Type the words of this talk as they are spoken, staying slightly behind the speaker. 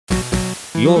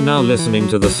You're now listening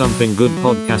to the Something Good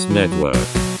Podcast Network.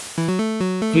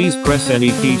 Please press any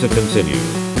key to continue.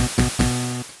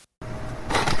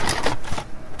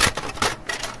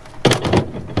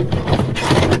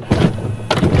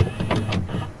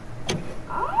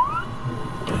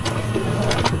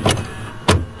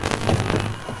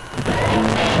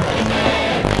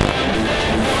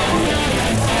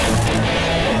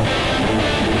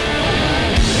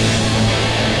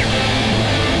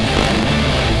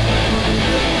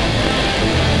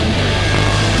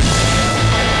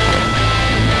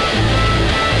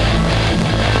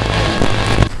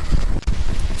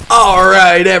 All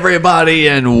right, everybody,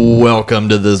 and welcome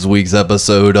to this week's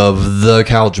episode of the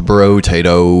Couch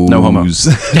Bro-Tatos. No homo.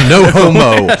 No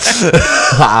homo.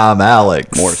 I'm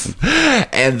Alex Morrison.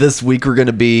 And this week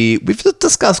we've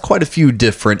discussed quite a few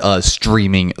different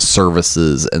streaming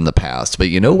services in the past. But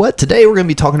you know what? Today we're going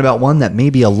to be talking about one that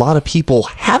maybe a lot of people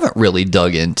haven't really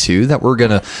dug into, that we're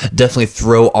going to definitely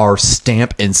throw our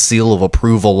stamp and seal of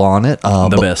approval on it.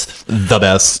 The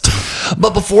best.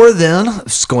 But before then,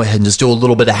 let's go ahead and just do a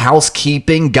little bit of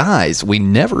housekeeping. Guys, we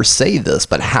never say this,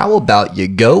 but how about you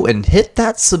go and hit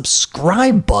that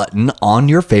subscribe button on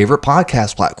your favorite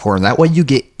podcast platform? That way you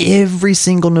get every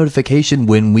single notification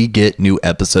when we get new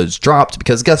episodes dropped,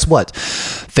 because guess what?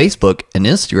 Facebook and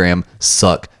Instagram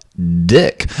suck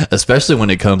dick, especially when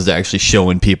it comes to actually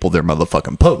showing people their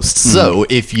motherfucking posts. So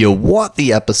if you want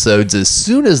the episodes as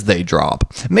soon as they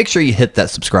drop, make sure you hit that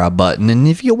subscribe button. And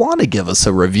if you want to give us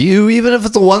a review, even if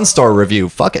it's a 1-star review,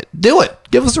 fuck it, do it.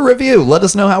 Give us a review. Let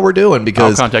us know how we're doing,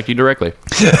 because I'll contact you directly.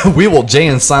 We will Jay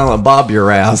and Silent Bob your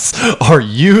ass. Are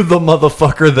you the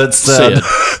motherfucker that said?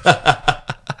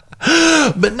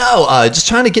 But no, just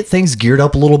trying to get things geared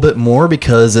up a little bit more,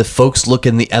 because if folks look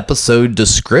in the episode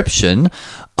description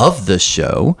of this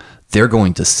show, they're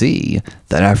going to see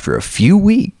that after a few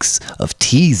weeks of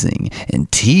teasing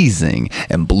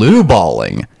and blue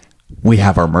balling, we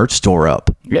have our merch store up.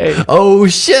 Yay. Oh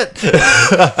shit.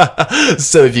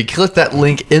 So if you click that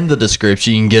link in the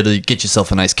description, you can get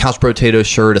yourself a nice Couch Potato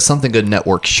shirt, a Something Good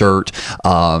Network shirt,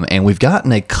 and we've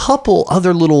gotten a couple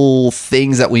other little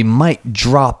things that we might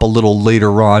drop a little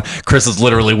later on. Chris is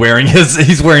literally wearing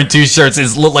he's wearing 2 shirts.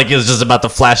 It looked like he was just about to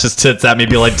flash his tits at me,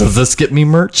 be like, does this get me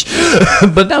merch?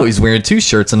 But no, he's wearing 2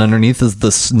 shirts, and underneath is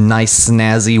this nice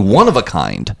snazzy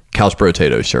one-of-a-kind Couch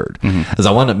Potato shirt. As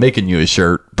I wound up making you a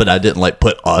shirt, but I didn't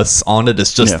put us on it.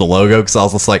 It's just the logo, because I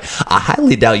was just like, I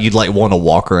highly doubt you'd want to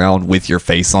walk around with your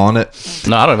face on it.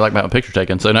 No, I don't even like my own picture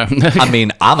taken, so no. I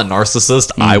mean, I'm a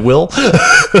narcissist. I will.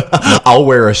 I'll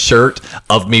wear a shirt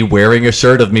of me wearing a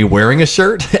shirt of me wearing a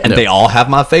shirt, and they all have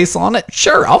my face on it.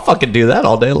 Sure, I'll fucking do that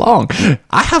all day long.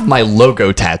 I have my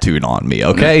logo tattooed on me,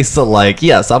 okay? So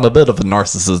yes, I'm a bit of a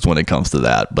narcissist when it comes to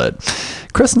that, but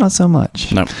Chris, not so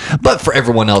much. No. But for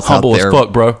everyone else humble out there, as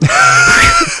fuck, bro.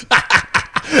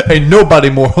 Ain't nobody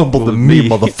more humble than me,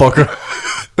 motherfucker.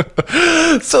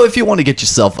 So if you want to get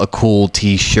yourself a cool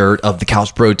t-shirt of the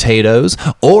Couch Bro-Tatos,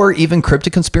 or even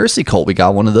Cryptic Conspiracy Cult, we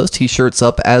got one of those t-shirts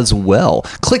up as well.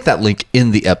 Click that link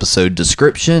in the episode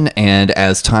description, and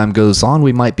as time goes on,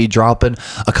 we might be dropping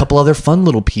a couple other fun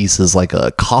little pieces, like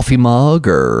a coffee mug,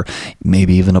 or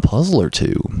maybe even a puzzle or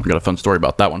 2. I got a fun story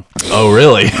about that one. Oh,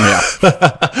 really? Yeah.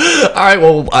 All right,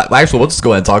 well, actually, we'll just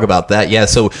go ahead and talk about that. Yeah,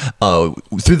 so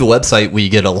through the website, we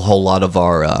get a whole lot of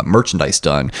our merchandise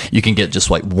done. You can get just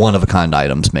one-of-a-kind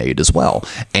items made as well.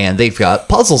 And they've got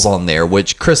puzzles on there,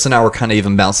 which Chris and I were kind of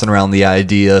even bouncing around the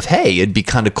idea of, hey, it'd be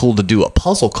kind of cool to do a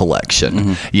puzzle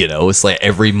collection. You know, it's like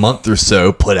every month or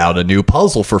so, put out a new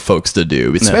puzzle for folks to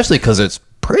do, especially because it's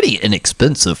pretty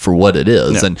inexpensive for what it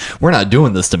is. And we're not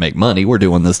doing this to make money. We're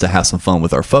doing this to have some fun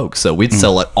with our folks. So we'd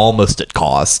sell it almost at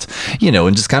cost,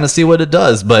 and just kind of see what it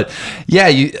does. But yeah,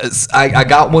 I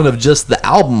got one of just the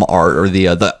album art, or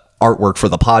the artwork for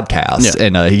the podcast,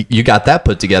 and you got that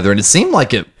put together, and it seemed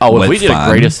like it if we did a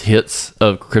greatest hits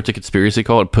of Cryptic Conspiracy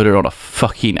Cult and put it on a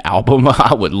fucking album,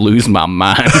 I would lose my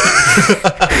mind.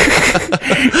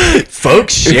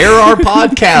 Folks, share our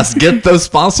podcast. Get those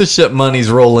sponsorship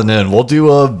monies rolling in. We'll do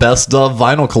a best of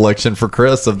vinyl collection for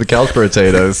Chris of the Couch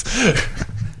Potatos.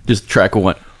 Just track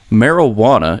 1.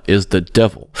 Marijuana is the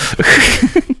devil.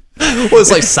 Well,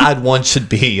 it's like side 1 should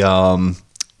be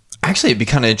actually, it'd be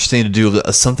kind of interesting to do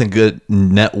a Something Good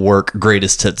Network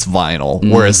greatest hits vinyl,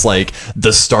 where it's like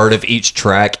the start of each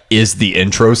track is the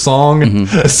intro song.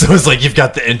 So it's like you've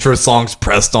got the intro songs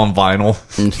pressed on vinyl.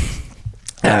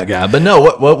 Oh, God. But no,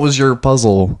 what was your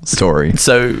puzzle story?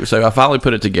 So I finally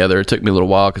put it together. It took me a little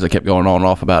while because I kept going on and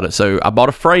off about it. So I bought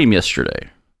a frame yesterday.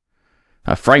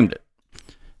 I framed it.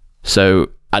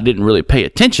 So I didn't really pay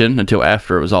attention until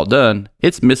after it was all done.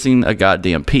 It's missing a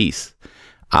goddamn piece.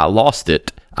 I lost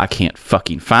it. I can't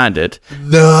fucking find it.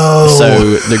 No.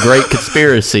 So the great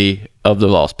conspiracy of the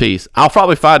lost piece. I'll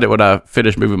probably find it when I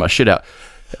finish moving my shit out.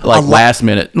 Like last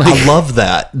minute. I love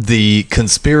that. The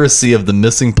conspiracy of the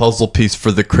missing puzzle piece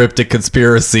for the cryptic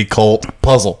conspiracy cult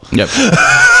puzzle. Yep.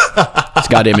 It's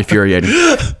goddamn infuriating.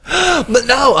 But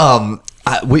no,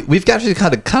 we've got actually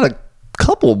kind of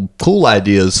couple cool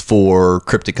ideas for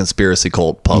cryptic conspiracy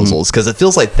cult puzzles, because it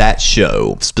feels like that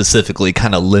show specifically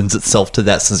kind of lends itself to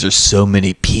that, since there's so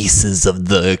many pieces of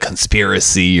the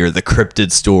conspiracy or the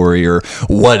cryptid story or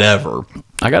whatever.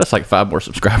 I got us like 5 more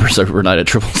subscribers overnight at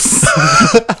Triples.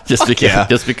 just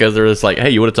because they're just like, hey,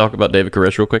 you want to talk about David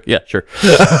Koresh real quick? Yeah, sure.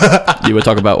 You want to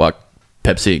talk about what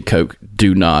Pepsi and Coke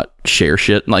do not share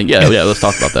shit? Like, yeah, let's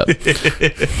talk about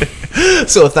that.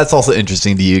 So if that's also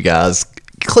interesting to you guys,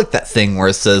 click that thing where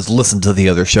it says listen to the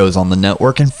other shows on the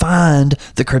network and find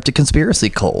the Cryptic Conspiracy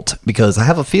Cult, because I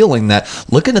have a feeling that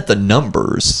looking at the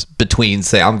numbers between,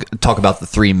 say, I'm talk about the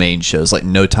 3 main shows like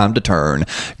No Time to Turn,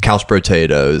 Couch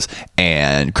Potatoes,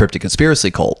 and Cryptic Conspiracy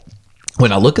Cult,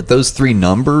 when I look at those 3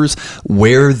 numbers,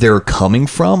 where they're coming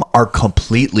from are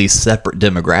completely separate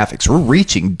demographics. We're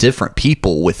reaching different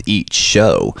people with each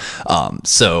show.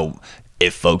 So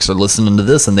if folks are listening to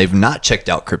this and they've not checked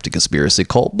out Cryptic Conspiracy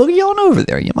Cult, boogie on over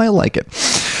there. You might like it.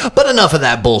 But enough of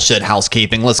that bullshit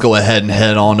housekeeping. Let's go ahead and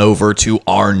head on over to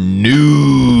our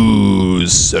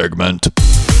news segment.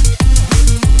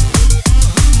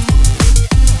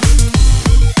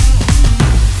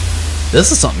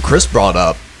 This is something Chris brought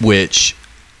up, which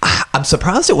I'm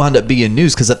surprised it wound up being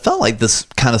news, because it felt like this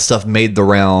kind of stuff made the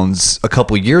rounds a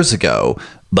couple years ago,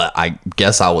 but I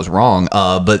guess I was wrong.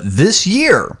 But this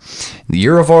year, the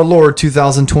year of our Lord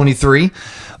 2023,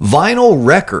 vinyl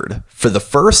record for the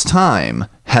first time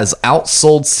has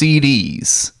outsold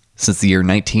CDs since the year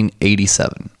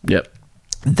 1987. Yep.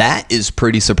 That is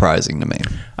pretty surprising to me.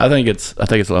 I think it's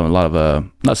a lot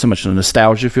of not so much a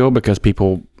nostalgia feel, because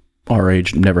people our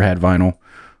age never had vinyl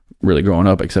really growing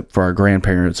up, except for our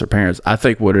grandparents or parents. I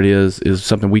think what it is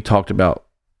something we talked about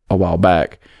a while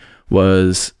back,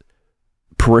 was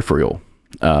peripheral.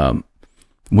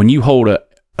 When you hold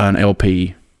an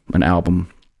LP, an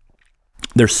album,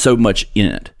 there's so much in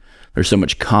it. There's so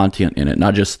much content in it,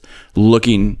 not just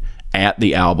looking at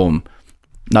the album,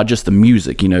 not just the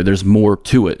music, there's more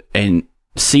to it. And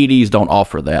CDs don't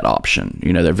offer that option.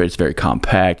 It's very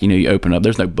compact. You open up,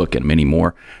 there's no book in them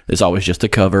anymore. There's always just a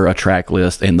cover, a track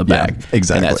list, and the back. Yeah,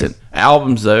 exactly. And that's it.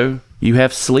 Albums, though, you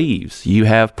have sleeves, you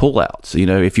have pullouts.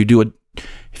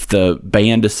 If the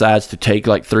band decides to take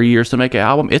like 3 years to make an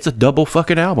album, it's a double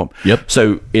fucking album. Yep.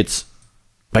 So it's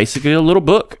basically a little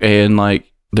book, and like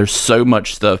there's so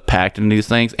much stuff packed into these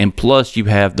things. And plus you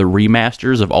have the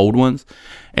remasters of old ones.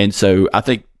 And so I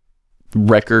think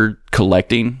record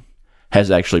collecting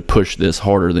has actually pushed this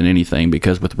harder than anything,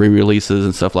 because with re-releases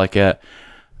and stuff like that,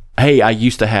 hey, I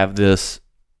used to have this,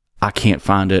 I can't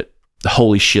find it.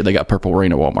 Holy shit, they got Purple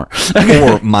Rain at Walmart.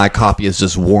 Or my copy is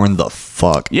just worn the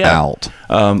fuck out.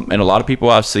 And a lot of people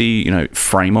I see,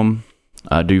 frame them,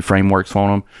 do frameworks on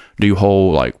them, do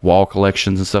whole like wall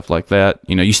collections and stuff like that.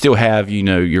 You still have,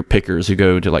 your pickers who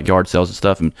go to like yard sales and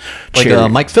stuff, and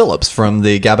like Mike Phillips from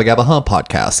the Gabba Gabba Hunt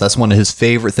podcast. That's one of his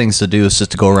favorite things to do, is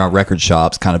just to go around record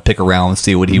shops, kind of pick around and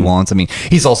see what he wants. I mean,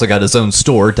 he's also got his own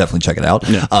store. Definitely check it out.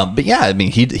 Yeah. But yeah, I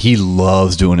mean, he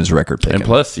loves doing his record picking. And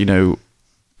plus,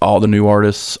 all the new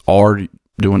artists are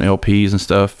doing LPs and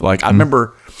stuff. Like I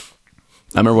remember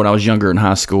when I was younger in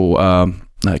high school,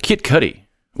 Kid Cudi,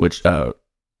 which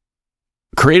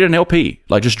created an LP,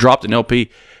 like just dropped an LP,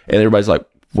 and everybody's like,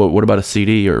 what about a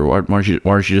CD, or why aren't you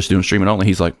just doing streaming only?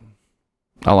 He's like,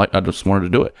 I just wanted to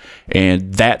do it.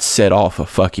 And that set off a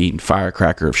fucking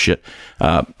firecracker of shit.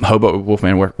 Hobo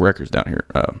Wolfman Records down here,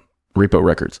 Repo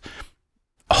Records,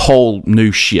 whole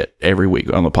new shit every week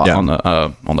on the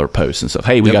on their posts and stuff.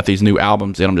 Hey, we got these new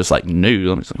albums, and I'm just like, new.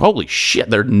 I'm just like, holy shit,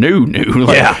 they're new.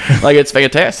 Like, like it's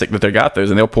fantastic that they got those,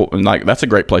 and they'll pull. And like that's a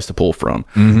great place to pull from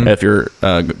if you're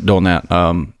doing that.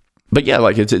 But yeah,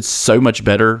 like it's so much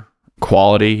better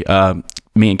quality.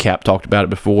 Me and Cap talked about it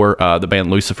before. The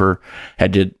band Lucifer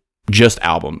did just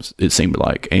albums, it seemed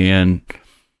like, and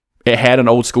it had an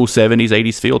old school 70s,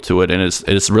 80s feel to it, and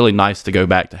it's really nice to go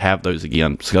back to have those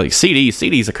again. So like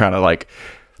CDs are kind of like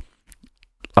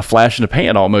a flash in the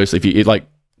pan almost. If you like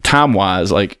time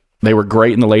wise, like they were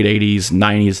great in the late 80s,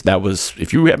 90s. That was,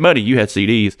 if you had money, you had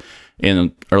CDs. In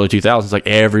the early 2000s, like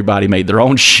everybody made their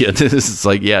own shit. It's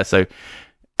like, yeah. So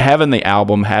having the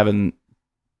album, having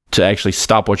to actually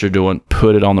stop what you're doing,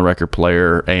 put it on the record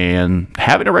player, and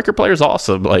having a record player is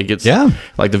awesome. Like it's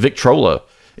like the Victrola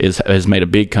has made a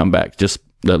big comeback. Just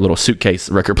the little suitcase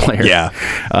record player. Yeah.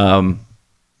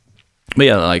 But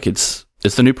yeah, like it's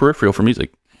the new peripheral for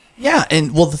music. Yeah,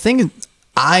 and well, the thing is,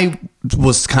 I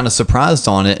was kind of surprised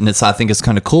on it, and I think it's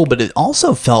kind of cool, but it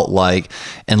also felt like,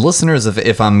 and listeners,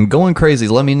 if I'm going crazy,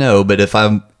 let me know, but if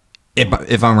I'm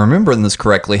remembering this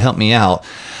correctly, help me out.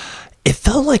 It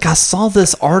felt like I saw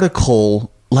this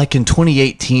article like in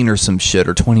 2018 or some shit,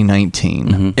 or 2019.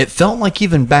 Mm-hmm. It felt like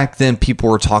even back then people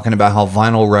were talking about how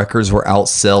vinyl records were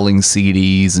outselling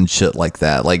CDs and shit like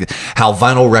that. Like how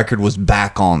vinyl record was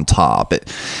back on top.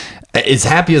 As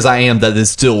happy as I am that it's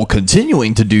still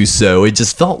continuing to do so, it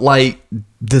just felt like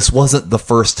this wasn't the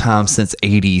first time since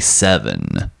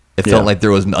 87. It felt like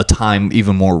there was a time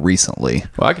even more recently.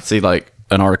 Well, I could see like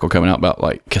an article coming out about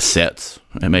like cassettes,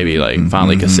 and maybe like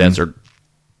finally cassettes are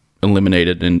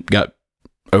eliminated and got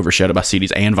overshadowed by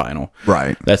CDs and vinyl.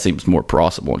 Right. That seems more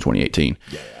possible in 2018.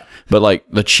 Yeah. But like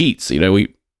the cheats, you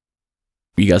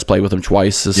guys played with them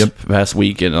twice this past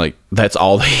week, and like that's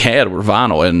all they had were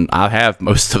vinyl, and I have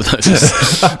most of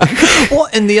those. Well,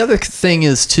 and the other thing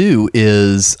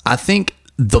is I think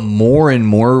the more and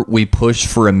more we push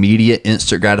for immediate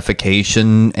instant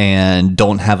gratification and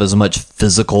don't have as much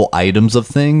physical items of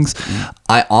things,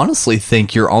 I honestly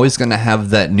think you're always going to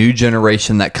have that new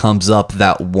generation that comes up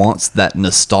that wants that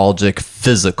nostalgic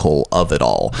physical of it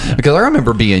all. Yeah. Because I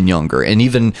remember being younger, and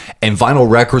vinyl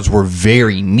records were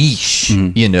very niche,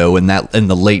 in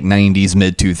the late 90s,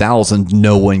 mid 2000s,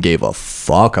 no one gave a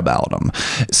fuck about them.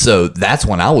 So that's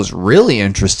when I was really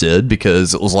interested,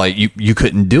 because it was like you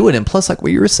couldn't do it. And plus, like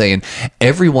what you were saying,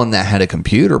 everyone that had a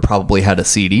computer probably had a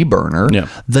CD burner. Yeah.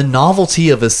 The novelty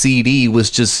of a CD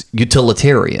was just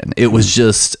utilitarian. It was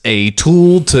just a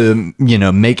tool to,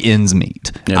 make ends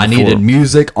meet. Yeah, I needed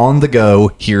music on the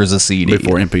go. Here's a CD.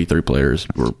 Before MP3 players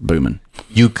were booming.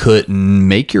 You couldn't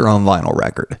make your own vinyl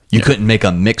record. You couldn't make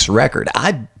a mixed record.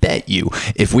 I bet you,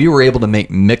 if we were able to make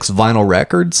mixed vinyl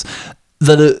records,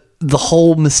 the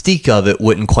whole mystique of it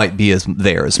wouldn't quite be as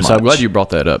much. So I'm glad you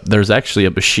brought that up. There's actually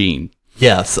a machine.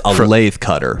 Yes, lathe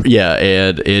cutter. Yeah,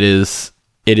 and it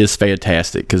is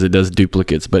fantastic because it does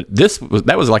duplicates. But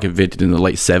that was like invented in the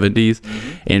late 70s,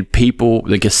 and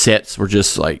the cassettes were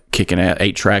just like kicking out.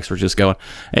 8 tracks were just going,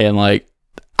 and like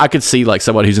I could see like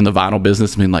somebody who's in the vinyl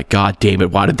business being like, God damn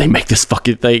it, why did they make this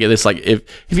fucking thing? And it's like, if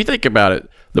you think about it,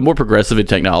 the more progressive in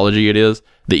technology it is,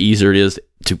 the easier it is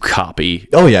to copy.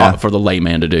 Oh yeah, for the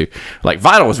layman to do. Like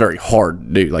vinyl was very hard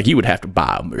to do. Like you would have to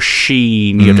buy a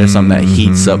machine. You have to have something that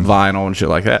heats up vinyl and shit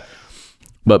like that.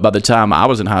 But by the time I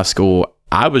was in high school,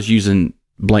 I was using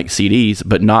blank CDs,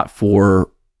 but not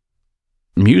for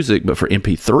music, but for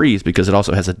MP3s, because it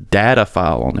also has a data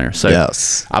file on there. So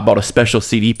yes. I bought a special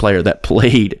CD player that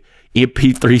played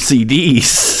MP3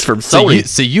 CDs from Sony.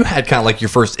 So you had kind of like your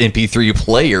first MP3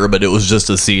 player, but it was just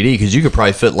a CD, because you could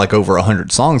probably fit like over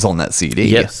 100 songs on that CD.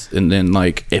 Yes, and then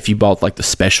like if you bought like the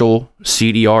special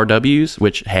CDRWs,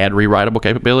 which had rewritable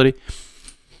capability,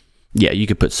 yeah, you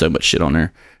could put so much shit on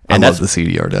there. And I love the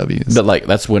CDRWs. But like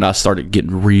that's when I started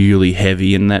getting really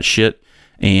heavy in that shit,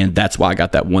 and that's why I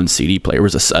got that one CD player. It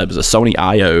was a Sony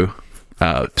IO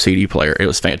CD player. It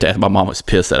was fantastic. My mom was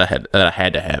pissed that I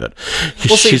had to have it.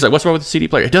 She's like, "What's wrong with the CD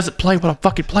player? It doesn't play when I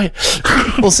fucking play it."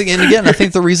 Well, see, and again, I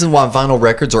think the reason why vinyl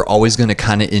records are always going to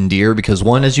kind of endear, because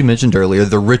one, as you mentioned earlier,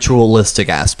 the ritualistic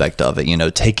aspect of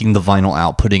it. Taking the vinyl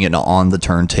out, putting it on the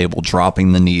turntable,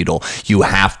 dropping the needle. You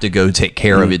have to go take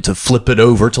care of it to flip it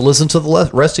over to listen to the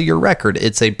rest of your record.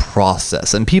 It's a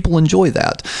process, and people enjoy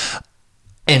that.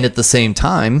 And at the same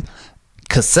time,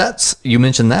 cassettes, you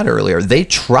mentioned that earlier, they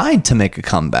tried to make a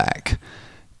comeback.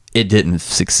 It didn't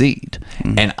succeed.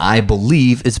 And I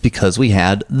believe it's because we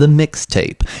had the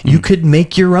mixtape. You could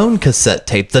make your own cassette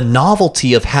tape. The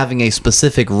novelty of having a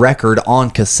specific record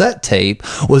on cassette tape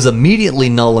was immediately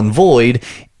null and void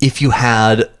if you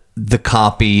had the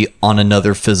copy on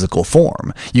another physical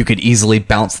form. You could easily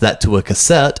bounce that to a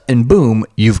cassette and boom,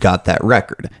 you've got that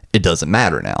record. It doesn't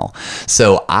matter now.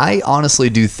 So I honestly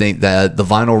do think that the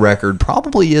vinyl record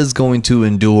probably is going to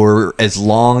endure as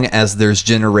long as there's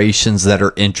generations that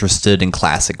are interested in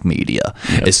classic media.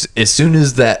 Yep. As soon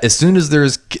as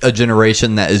there's a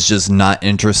generation that is just not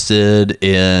interested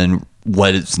in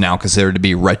what is now considered to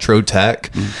be retro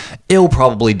tech, it'll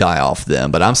probably die off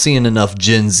then. But I'm seeing enough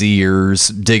Gen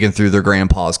Zers digging through their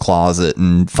grandpa's closet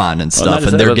and finding stuff,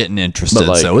 and they're getting interested.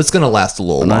 Like, so it's going to last a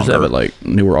little longer. But like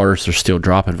newer artists are still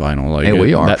dropping vinyl. Like, hey,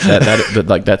 we are. But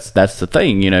like that's the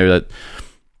thing, that.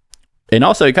 And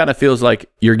also, it kind of feels like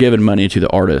you're giving money to the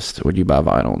artist when you buy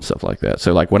vinyl and stuff like that.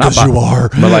 So like when I buy, you are.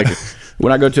 But like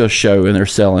when I go to a show and they're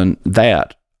selling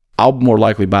that, I'll more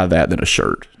likely buy that than a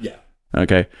shirt. Yeah.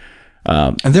 Okay.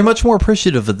 And they're much more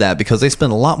appreciative of that because they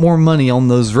spend a lot more money on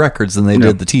those records than they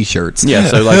did the T-shirts. Yeah,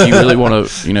 so like you really want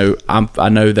to, I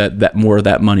know that more of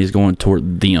that money is going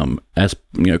toward them as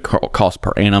cost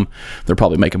per annum. They're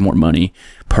probably making more money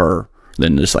per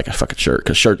than just like a fucking shirt,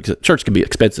 because shirts can be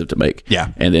expensive to make.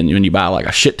 Yeah, and then when you buy like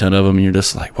a shit ton of them, you're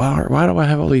just like, wow, why do I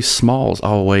have all these smalls?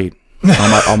 Oh wait,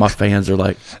 all my fans are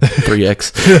like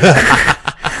 3X.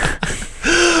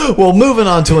 Well, moving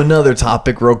on to another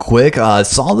topic real quick.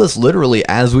 Saw this literally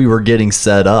as we were getting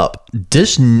set up.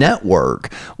 Dish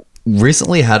Network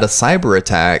recently had a cyber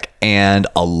attack and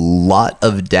a lot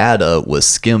of data was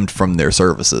skimmed from their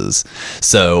services.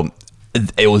 So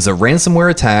it was a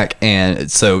ransomware attack, and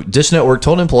so Dish Network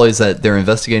told employees that they're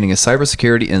investigating a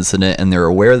cybersecurity incident and they're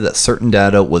aware that certain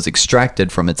data was extracted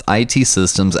from its IT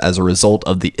systems as a result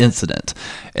of the incident.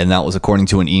 And that was according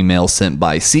to an email sent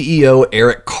by CEO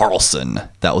Eric Carlson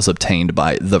that was obtained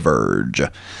by The Verge.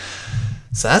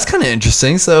 So that's kind of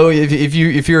interesting. So if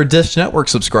you're a Dish Network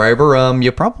subscriber,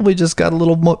 you probably just got a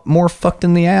little more fucked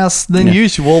in the ass than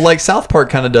usual, like South Park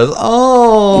kind of does.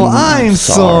 Oh, I'm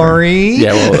sorry.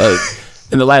 Yeah, well,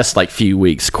 in the last like few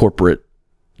weeks, corporate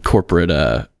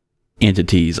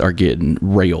entities are getting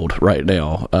railed right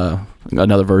now.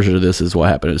 Another version of this is what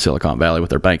happened in Silicon Valley with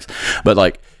their banks, but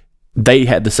like they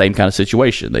had the same kind of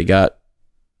situation. They got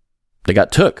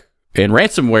took, and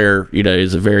ransomware,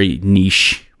 is a very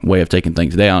niche way of taking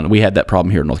things down. We had that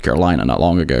problem here in North Carolina not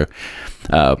long ago.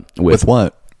 With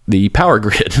what? The power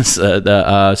grid.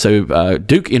 So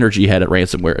Duke Energy had a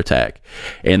ransomware attack,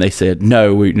 and they said,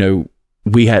 no,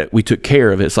 we took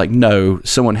care of it. It's like, no,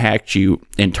 someone hacked you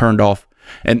and turned off.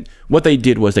 And what they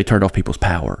did was they turned off people's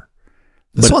power.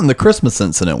 This wasn't the Christmas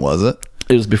incident, was it?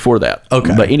 It was before that.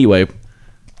 Okay. But anyway,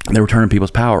 they were turning people's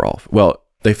power off. Well,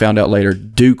 they found out later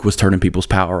Duke was turning people's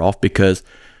power off because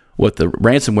what the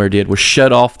ransomware did was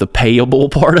shut off the payable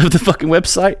part of the fucking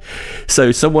website.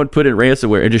 So someone put in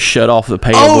ransomware and just shut off the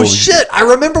payable. Oh shit! I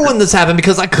remember when this happened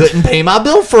because I couldn't pay my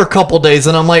bill for a couple days,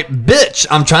 and I'm like, "Bitch,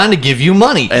 I'm trying to give you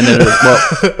money." And then,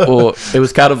 it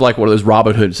was kind of like one of those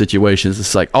Robin Hood situations.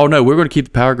 It's like, oh no, we're going to keep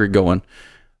the power grid going,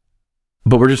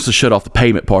 but we're just to shut off the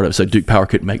payment part of it, so Duke Power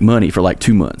couldn't make money for like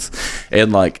 2 months.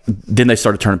 And like then they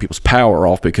started turning people's power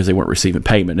off because they weren't receiving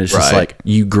payment. And it's just like,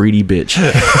 you greedy bitch,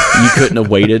 you couldn't have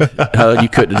waited. You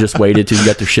couldn't have just waited till you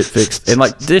got their shit fixed. And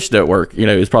like Dish Network,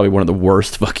 is probably one of the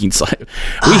worst fucking sites.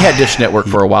 We had Dish Network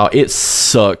for a while. It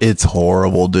sucked. It's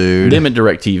horrible, dude. Them and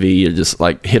DirecTV are just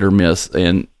like hit or miss.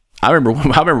 And I remember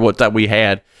one time we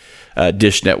had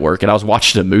Dish Network, and I was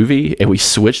watching a movie, and we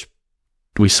switched.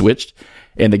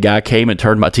 And the guy came and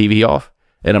turned my TV off.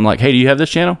 And I'm like, hey, do you have this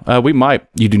channel? We might.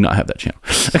 You do not have that channel.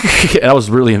 And I was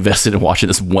really invested in watching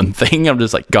this one thing. I'm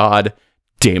just like, God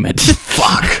damn it.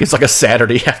 Fuck. It's like a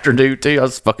Saturday afternoon, too. I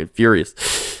was fucking furious.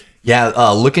 Yeah,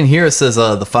 looking here, it says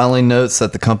the filing notes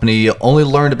that the company only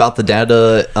learned about the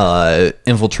data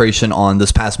infiltration on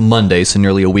this past Monday, so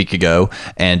nearly a week ago,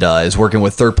 and is working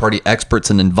with third-party experts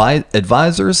and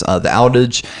advisors. The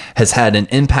outage has had an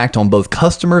impact on both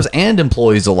customers and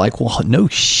employees alike. Well, no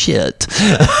shit.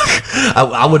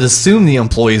 I would assume the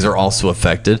employees are also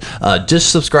affected. Dish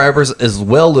subscribers, as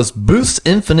well as Boost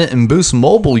Infinite and Boost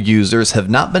Mobile users, have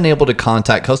not been able to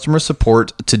contact customer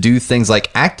support to do things like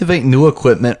activate new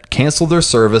equipment, cancel their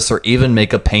service, or even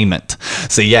make a payment.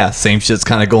 So yeah, same shit's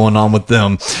kind of going on with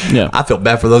them. Yeah, I feel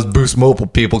bad for those Boost Mobile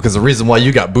people, because the reason why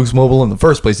you got Boost Mobile in the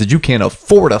first place is you can't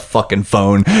afford a fucking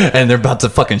phone, and they're about to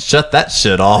fucking shut that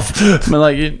shit off. I mean,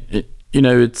 like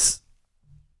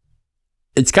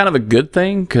it's kind of a good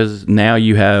thing, because now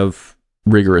you have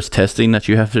rigorous testing that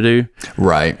you have to do.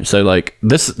 Right. So like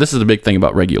this is the big thing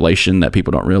about regulation that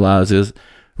people don't realize is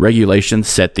regulations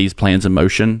set these plans in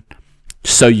motion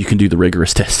so you can do the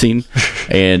rigorous testing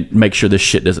and make sure this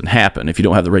shit doesn't happen. If you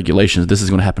don't have the regulations, this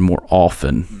is going to happen more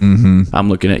often. Mm-hmm. I'm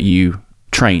looking at you,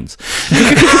 trains.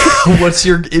 What's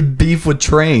your beef with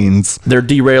trains? They're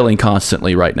derailing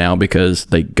constantly right now because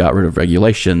they got rid of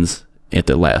regulations at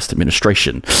the last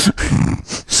administration.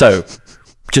 So,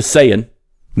 just saying,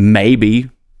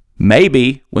 maybe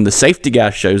when the safety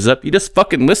guy shows up, you just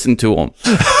fucking listen to him.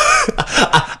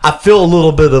 I feel a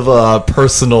little bit of a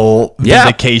personal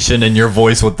vindication in your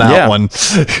voice with that one.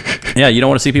 Yeah, you don't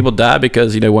want to see people die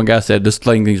because, one guy said, this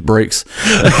thing needs brakes.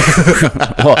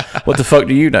 Well, what the fuck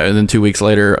do you know? And then 2 weeks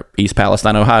later, East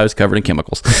Palestine, Ohio is covered in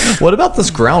chemicals. What about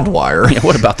this ground wire? Yeah,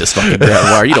 what about this fucking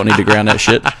ground wire? You don't need to ground that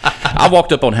shit. I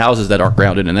walked up on houses that aren't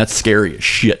grounded, and that's scary as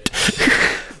shit.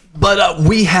 But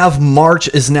we have March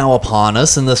is now upon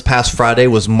us, and this past Friday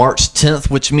was March 10th,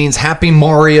 which means Happy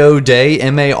Mario Day,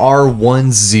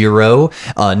 MAR10.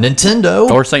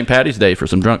 Nintendo. Or St. Patty's Day for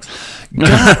some drunks.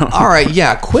 God, all right,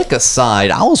 yeah, quick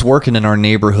aside. I was working in our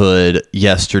neighborhood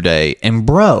yesterday, and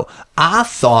bro, I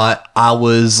thought I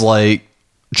was like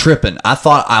tripping. I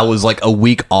thought I was like a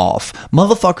week off.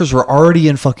 Motherfuckers were already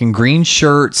in fucking green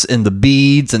shirts and the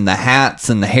beads and the hats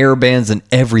and the hairbands and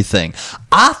everything.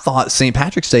 I thought St.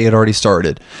 Patrick's Day had already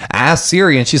started. I asked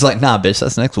Siri and she's like, "Nah, bitch,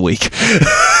 that's next week."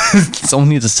 Someone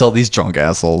needs to tell these drunk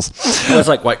assholes. Well, it's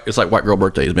like white girl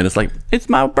birthdays, man. It's like, it's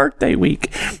my birthday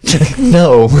week.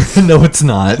 No, it's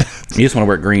not. You just want to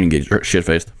wear green and get shit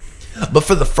faced. But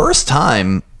for the first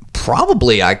time,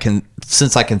 probably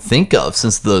since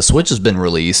the Switch has been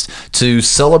released, to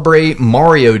celebrate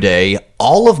Mario Day,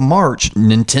 all of March,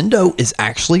 Nintendo is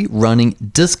actually running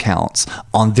discounts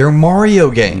on their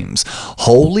Mario games.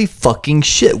 Holy fucking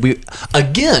shit. We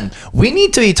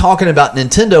need to be talking about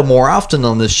Nintendo more often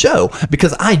on this show,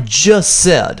 because I just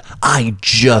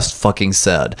fucking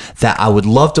said that I would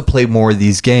love to play more of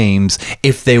these games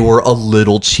if they were a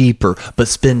little cheaper, but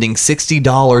spending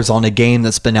 $60 on a game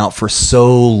that's been out for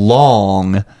so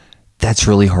long, that's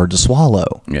really hard to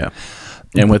swallow. Yeah.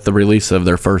 And with the release of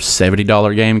their first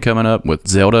 $70 game coming up with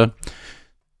Zelda,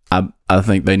 I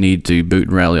think they need to boot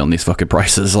and rally on these fucking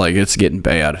prices. Like, it's getting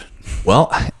bad.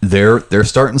 Well, they're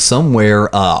starting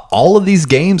somewhere. All of these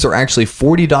games are actually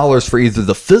 $40 for either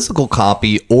the physical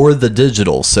copy or the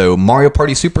digital. So Mario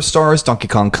Party Superstars, Donkey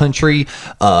Kong Country,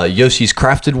 Yoshi's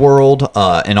Crafted World,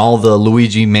 and all the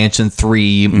Luigi Mansion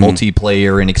 3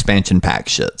 multiplayer and expansion pack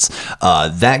shits.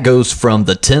 That goes from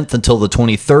the 10th until the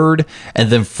 23rd, and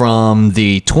then from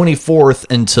the 24th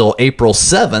until April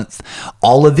 7th,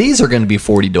 all of these are going to be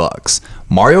 $40.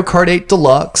 Mario Kart 8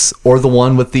 Deluxe, or the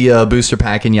one with the booster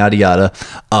pack and yada yada,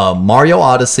 Mario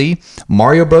Odyssey,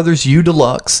 Mario Brothers U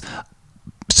Deluxe,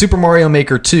 Super Mario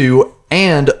Maker 2,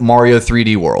 and Mario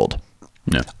 3D World.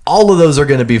 Yeah. All of those are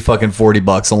going to be fucking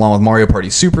 $40, along with Mario Party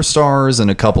Superstars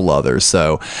and a couple others.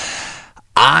 So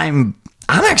I'm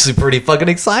actually pretty fucking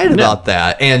excited about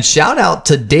that. And shout out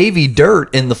to Davey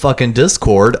Dirt in the fucking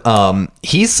Discord.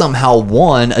 He somehow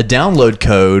won a download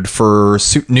code for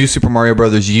new Super Mario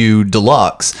Brothers U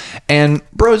Deluxe. And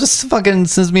bro just fucking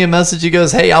sends me a message. He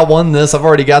goes, "Hey, I won this. I've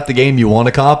already got the game. You want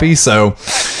a copy?" So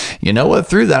you know what?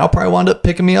 Through that, I'll probably wind up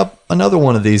picking me up another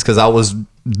one of these, because I was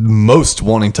most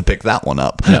wanting to pick that one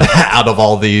up out of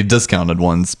all the discounted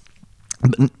ones.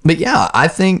 But yeah, I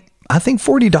think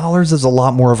 $40 is a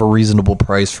lot more of a reasonable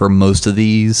price for most of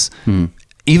these,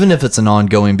 even if it's an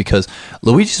ongoing, because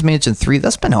Luigi's Mansion 3,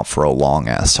 that's been out for a long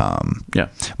ass time. Yeah.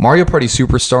 Mario Party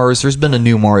Superstars, there's been a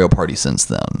new Mario Party since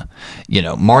then.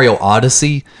 Mario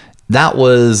Odyssey, that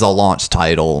was a launch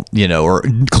title, or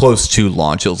close to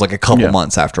launch. It was like a couple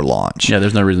months after launch. Yeah,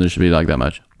 there's no reason it should be like that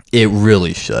much. It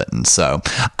really shouldn't. So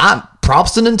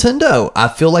props to Nintendo. I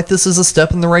feel like this is a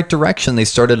step in the right direction. They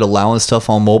started allowing stuff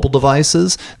on mobile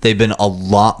devices. They've been a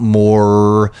lot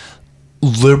more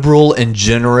liberal and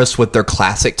generous with their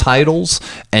classic titles,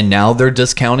 and now they're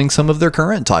discounting some of their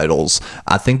current titles.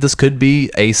 I think this could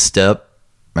be a step,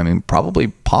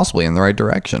 possibly in the right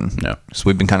direction. Yeah. So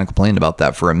we've been kind of complaining about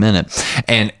that for a minute.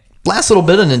 And last little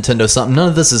bit of Nintendo something. None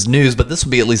of this is news, but this would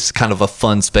be at least kind of a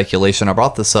fun speculation. I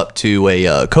brought this up to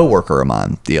a coworker of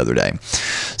mine the other day.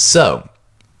 So,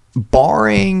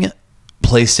 barring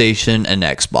PlayStation and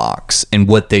Xbox and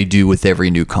what they do with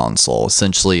every new console,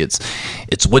 essentially it's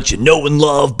what you know and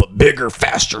love, but bigger,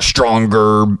 faster,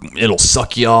 stronger. It'll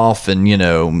suck you off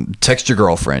and text your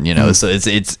girlfriend. So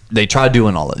it's they try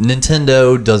doing all that.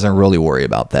 Nintendo doesn't really worry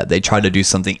about that. They try to do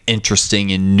something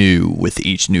interesting and new with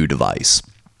each new device.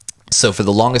 So for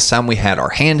the longest time, we had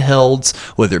our handhelds,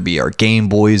 whether it be our Game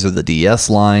Boys or the DS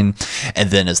line.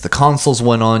 And then as the consoles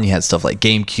went on, you had stuff like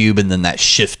GameCube, and then that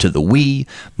shift to the Wii,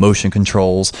 motion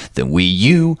controls, then Wii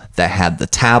U, that had the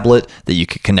tablet that you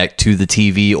could connect to the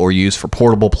TV or use for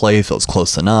portable play if it was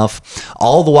close enough.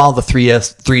 All the while, the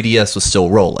 3DS was still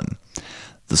rolling.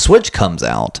 The Switch comes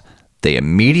out. They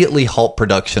immediately halt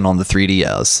production on the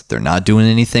 3DS. They're not doing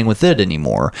anything with it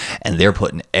anymore. And they're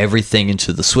putting everything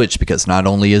into the Switch, because not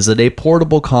only is it a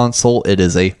portable console, it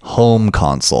is a home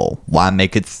console. Why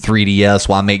make it 3DS?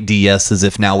 Why make DSs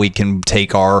if now we can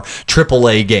take our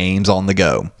AAA games on the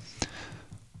go?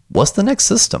 What's the next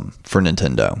system for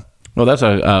Nintendo? Well, that's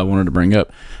what I wanted to bring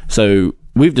up. So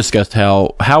we've discussed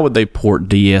how would they port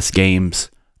DS games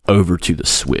over to the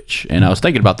Switch, and I was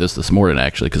thinking about this morning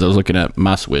actually, because I was looking at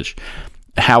my Switch,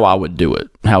 how I would do it,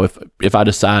 how if I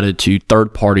decided to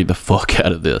third party the fuck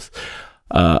out of this.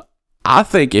 I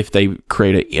think if they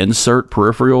create an insert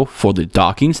peripheral for the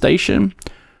docking station,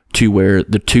 to where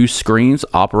the two screens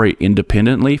operate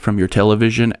independently from your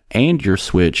television and your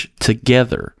Switch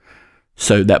together.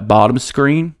 So that bottom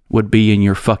screen would be in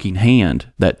your fucking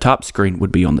hand. That top screen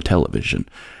would be on the television.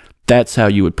 That's how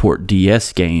you would port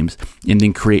DS games and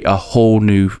then create a whole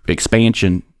new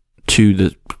expansion to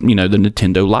the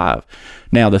Nintendo Live.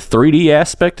 Now, the 3D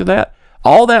aspect of that,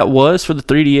 all that was for the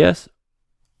 3DS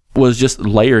was just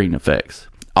layering effects.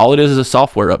 All it is a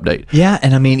software update. Yeah,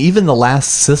 and I mean, even the last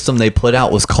system they put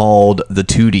out was called the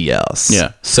 2DS.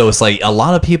 Yeah. So it's like a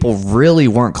lot of people really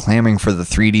weren't clamoring for the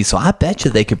 3D, so I bet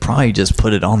you they could probably just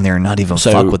put it on there and not even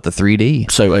fuck with the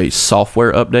 3D. So a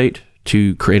software update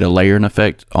to create a layering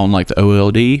effect on like the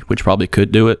OLED, which probably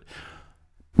could do it.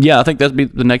 Yeah, I think that'd be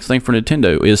the next thing for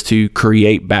Nintendo is to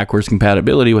create backwards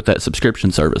compatibility with that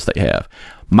subscription service they have.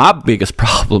 My biggest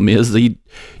problem is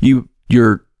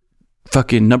your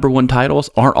fucking number one titles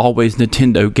aren't always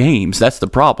Nintendo games. That's the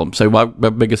problem. So my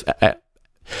biggest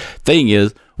thing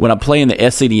is when I'm playing the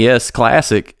SNES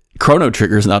Classic, Chrono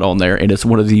Trigger's not on there, and it's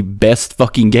one of the best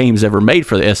fucking games ever made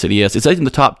for the SNES. It's in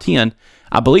the top 10.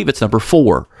 I believe it's number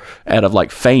 4 out of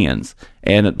like fans.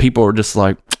 And people are just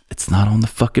like, it's not on the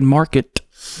fucking market.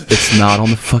 It's not on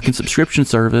the fucking subscription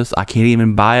service. I can't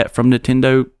even buy it from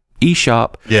Nintendo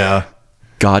eShop. Yeah.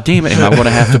 God damn it, am I going to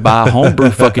have to buy a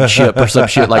homebrew fucking chip or some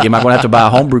shit? Like, am I going to have to buy a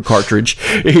homebrew cartridge?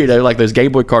 Like those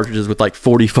Game Boy cartridges with like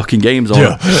 40 fucking games on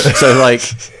them. So like,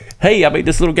 hey, I made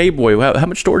this little Game Boy. How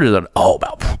much storage is it? Oh,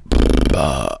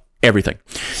 about everything.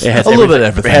 It has a little bit of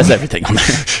everything. It has everything on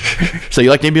there. So you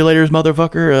like emulators,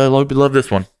 motherfucker? Love this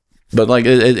one. But like,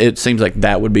 it seems like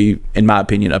that would be, in my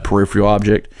opinion, a peripheral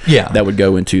object. Yeah. That would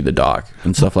go into the dock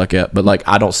and stuff like that. But like,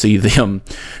 I don't see them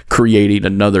creating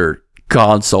another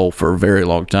console for a very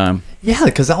long time. Yeah,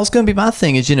 because that was going to be my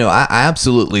thing is, I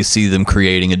absolutely see them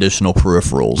creating additional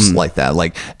peripherals like that,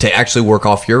 like to actually work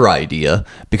off your idea,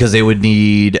 because they would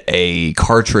need a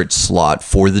cartridge slot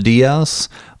for the DS.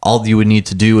 All you would need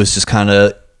to do is just kind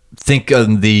of think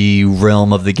of the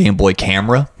realm of the Game Boy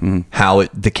camera, how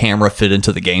the camera fit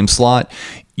into the game slot.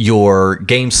 Your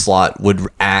game slot would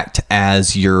act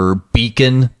as your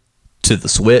beacon to the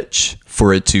Switch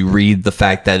for it to read the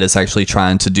fact that it's actually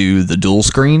trying to do the dual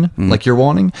screen like you're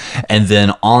wanting. And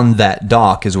then on that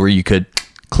dock is where you could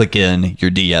click in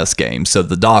your DS game. So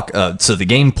the dock, so the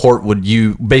game port would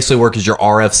basically work as your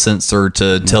RF sensor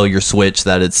to tell your Switch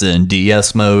that it's in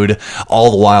DS mode.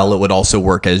 All the while, it would also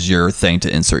work as your thing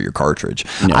to insert your cartridge.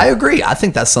 Yeah. I agree. I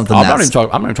think that's something. I'm not even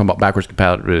talking about backwards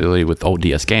compatibility with old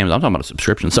DS games. I'm talking about a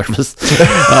subscription service.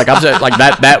 Like I'm saying, like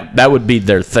that would be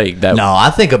their thing. No, I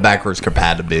think a backwards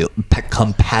compatibility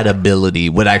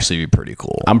would actually be pretty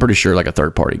cool. I'm pretty sure like a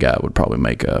third party guy would probably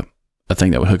make a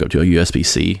thing that would hook up to a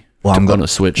USB-C. Well, I'm going to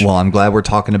switch. Well, I'm glad we're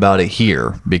talking about it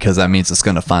here because that means it's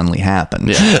going to finally happen.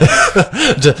 Yeah.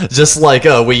 Just like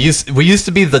we used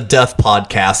to be the death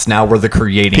podcast. Now we're the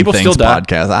creating people things still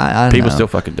podcast. I people know. still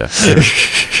fucking die.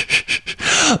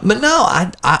 But no,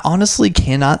 I honestly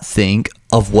cannot think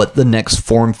of what the next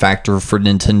form factor for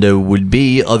Nintendo would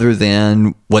be other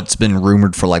than what's been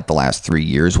rumored for like the last 3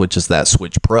 years, which is that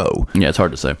Switch Pro. Yeah, it's hard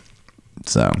to say.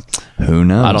 So who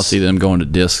knows? I don't see them going to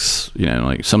discs.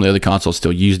 Like some of the other consoles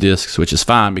still use discs, which is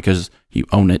fine because you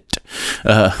own it.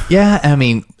 Yeah, I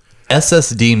mean,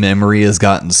 SSD memory has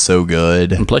gotten so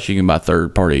good. And plus, you can buy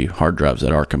third-party hard drives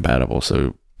that are compatible.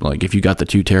 So, like, if you got the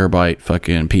 2 terabyte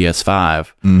fucking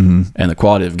PS5, and the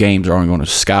quality of games are only going to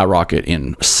skyrocket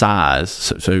in size,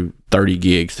 so 30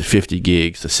 gigs to 50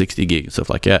 gigs to 60 gigs and stuff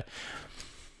like that,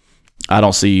 I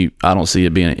don't see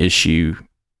it being an issue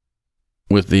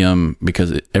with them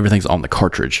because everything's on the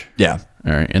cartridge. Yeah.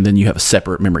 All right. And then you have a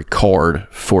separate memory card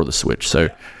for the Switch. So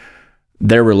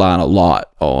they're relying a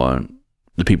lot on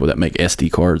the people that make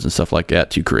SD cards and stuff like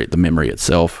that to create the memory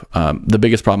itself. The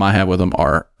biggest problem I have with them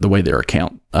are the way their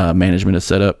account management is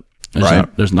set up.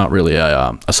 There's not really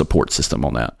a support system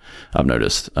on that. I've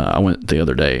noticed. I went the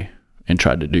other day and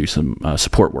tried to do some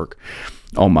support work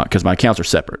on because my accounts are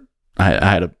separate. I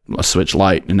had a Switch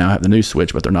Lite and now I have the new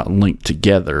Switch, but they're not linked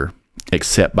together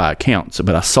except by accounts.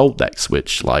 But I sold that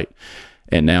Switch Lite,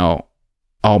 and now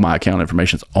all my account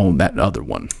information's on that other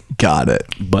one. Got it.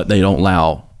 But they don't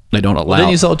allow. Well, didn't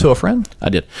you sell it to a friend? I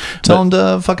did. Tell him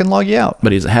to fucking log you out.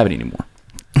 But he doesn't have it anymore.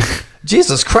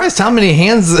 Jesus Christ! How many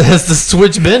hands has the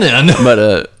Switch been in?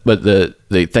 But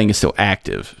the thing is still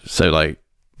active. So like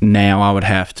now I would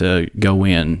have to go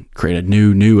in, create a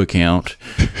new account.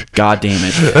 God damn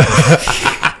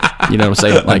it. You know what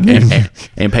I'm saying? Like,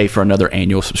 and pay for another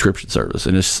annual subscription service,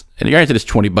 and granted it's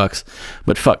 $20,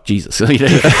 but fuck Jesus.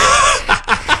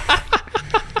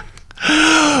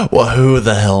 Well, who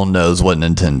the hell knows what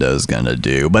Nintendo's gonna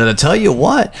do? But I tell you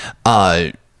what,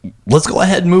 let's go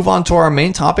ahead and move on to our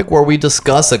main topic, where we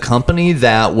discuss a company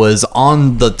that was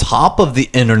on the top of the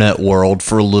internet world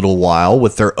for a little while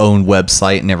with their own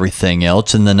website and everything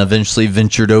else, and then eventually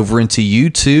ventured over into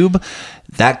YouTube.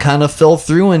 That kind of fell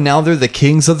through, and now they're the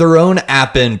kings of their own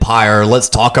app empire. Let's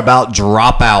talk about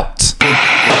Dropout.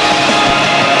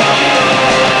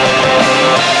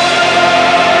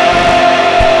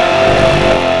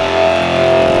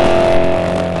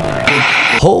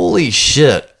 Holy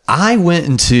shit. I went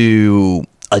into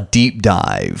a deep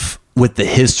dive with the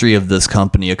history of this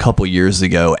company a couple years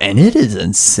ago, and it is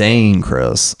insane,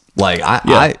 Chris. Like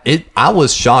I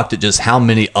was shocked at just how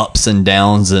many ups and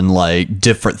downs and like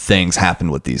different things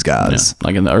happened with these guys. Yeah.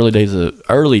 Like in the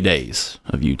early days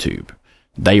of YouTube,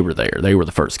 they were there. They were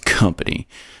the first company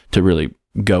to really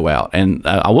go out, and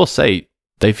I will say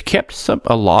they've kept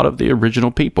a lot of the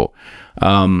original people.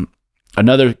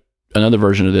 Another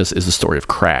version of this is the story of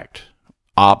Cracked.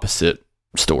 Opposite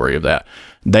story of that.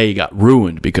 They got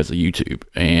ruined because of YouTube,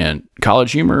 and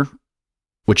College Humor,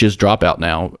 which is Dropout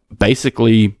now,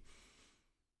 basically,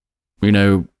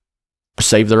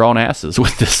 saved their own asses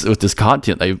with this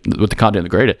content. With the content they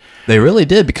created. They really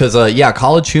did, because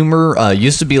College Humor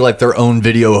used to be like their own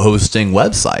video hosting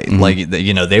website. Mm-hmm. Like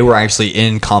they were actually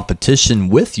in competition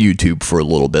with YouTube for a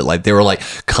little bit. Like they were like,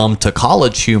 come to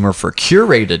College Humor for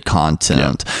curated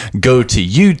content, go to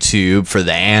YouTube for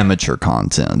the amateur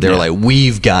content. They were like,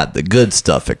 we've got the good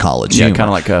stuff at College Humor. Yeah, kind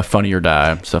of like Funny or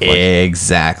Die stuff. Like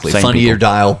exactly. Funny or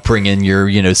Die will bring in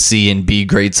your C and B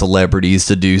grade celebrities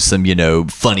to do some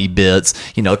funny bits.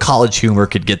 College Humor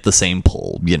could get the same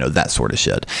pull, that sort of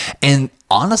shit. And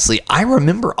honestly, I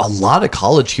remember a lot of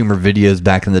College Humor videos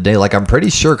back in the day. Like, I'm pretty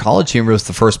sure College Humor was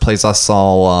the first place I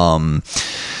saw,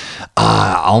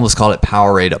 I almost called it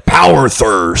Powerade, Power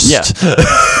Thirst. Yeah,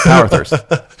 Power Thirst.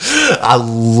 I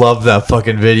love that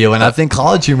fucking video. And I think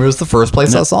College Humor was the first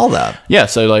place I saw that. Yeah,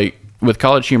 so like with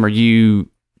College Humor,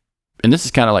 and this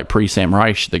is kind of like pre-Sam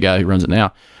Reich, the guy who runs it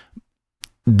now,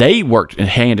 they worked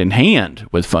hand in hand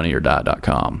with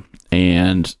funnyordie.com,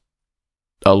 and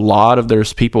a lot of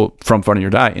there's people from Funny or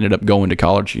Die ended up going to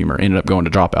College Humor, ended up going to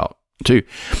Dropout too.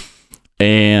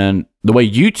 And the way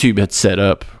YouTube had set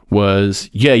up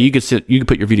was, you could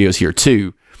put your videos here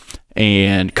too.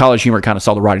 And College Humor kind of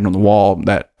saw the writing on the wall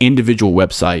that individual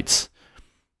websites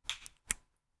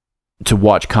to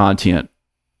watch content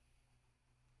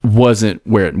wasn't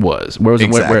where it was. Where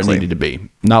it needed to be.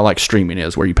 Not like streaming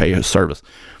is, where you pay a service.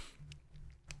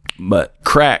 But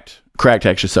Cracked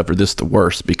actually suffered this the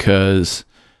worst, because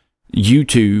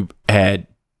YouTube had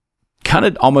kind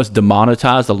of almost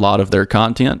demonetized a lot of their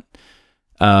content,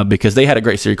 because they had a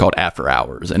great series called After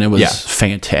Hours, and it was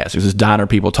fantastic. It was just diner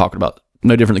people talking about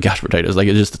no different than couch potatoes. Like,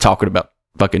 it's just talking about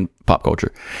fucking pop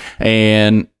culture.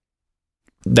 And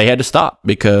they had to stop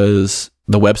because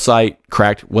the website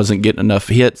Cracked wasn't getting enough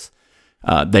hits.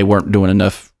 They weren't doing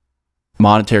enough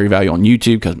monetary value on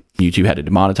YouTube, because YouTube had to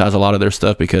demonetize a lot of their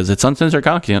stuff because it's uncensored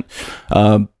content,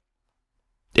 and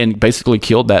basically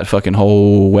killed that fucking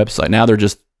whole website. Now they're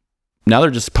just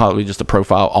probably just a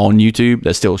profile on YouTube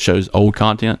that still shows old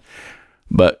content.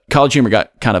 But College Humor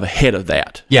got kind of ahead of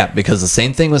that. Yeah, because the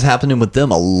same thing was happening with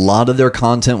them. A lot of their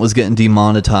content was getting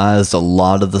demonetized. A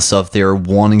lot of the stuff they were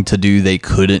wanting to do, they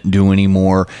couldn't do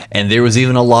anymore. And there was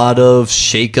even a lot of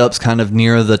shakeups kind of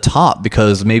near the top,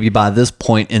 because maybe by this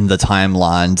point in the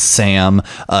timeline, Sam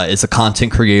is a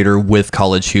content creator with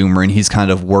College Humor, and he's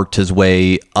kind of worked his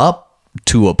way up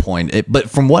to a point. But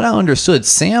from what I understood,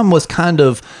 Sam was kind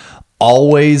of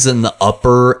always in the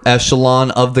upper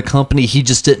echelon of the company. He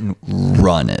just didn't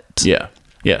run it.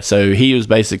 Yeah. So he was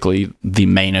basically the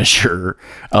manager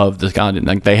of the content.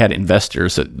 Like, they had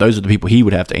investors. So those are the people he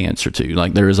would have to answer to.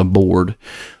 Like, there is a board.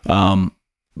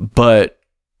 But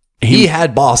he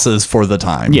had bosses for the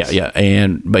time. Yeah.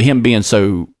 But him being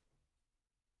so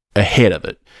ahead of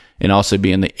it, and also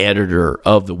being the editor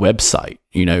of the website,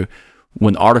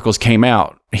 when the articles came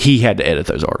out, he had to edit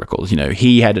those articles.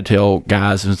 He had to tell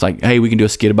guys, and it's like, hey, we can do a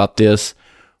skit about this.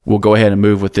 We'll go ahead and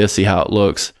move with this, see how it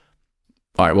looks.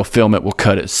 All right, we'll film it, we'll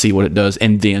cut it, see what it does,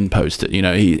 and then post it.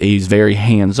 He's very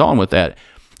hands-on with that,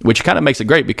 which kind of makes it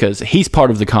great, because he's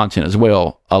part of the content as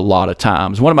well a lot of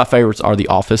times. One of my favorites are the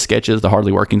Office sketches, the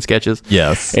Hardly Working sketches.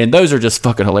 Yes. And those are just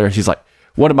fucking hilarious. He's like,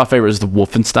 one of my favorites is the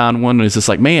Wolfenstein one. And it's just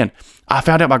like, man, I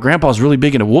found out my grandpa's really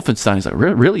big into Wolfenstein. He's like,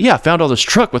 really? Yeah, I found all this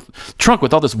trunk with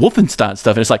all this Wolfenstein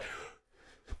stuff. And it's like,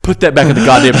 put that back in the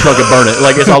goddamn trunk and burn it.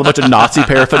 Like, it's all a bunch of Nazi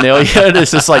paraphernalia. And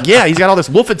it's just like, yeah, he's got all this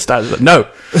Wolfenstein. Like, no,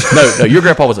 your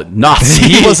grandpa was a Nazi.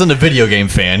 He wasn't a video game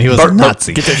fan. He was a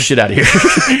Nazi. Get that shit out of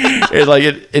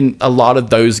here. And a lot of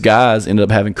those guys ended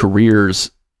up having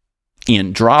careers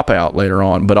in Dropout later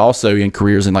on, but also in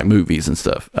careers in like movies and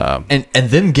stuff. And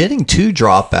them getting to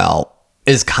Dropout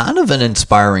is kind of an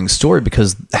inspiring story,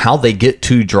 because how they get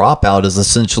to Dropout is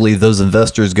essentially those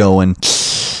investors going,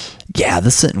 yeah,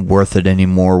 this isn't worth it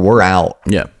anymore. We're out.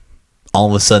 Yeah. All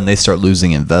of a sudden they start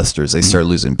losing investors. They start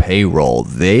losing payroll.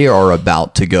 They are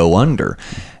about to go under.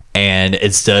 And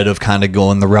instead of kind of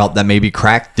going the route that maybe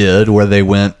Crack did, where they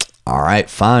went, all right,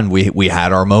 fine. We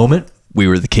had our moment. We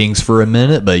were the kings for a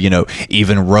minute, but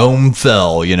even Rome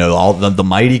fell, all the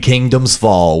mighty kingdoms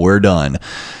fall. We're done.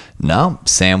 No,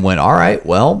 Sam went, all right,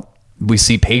 well, we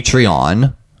see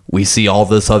Patreon. We see all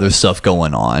this other stuff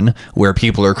going on where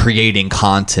people are creating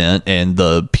content and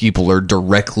the people are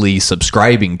directly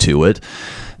subscribing to it.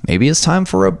 Maybe it's time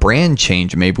for a brand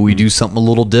change. Maybe we do something a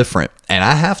little different. And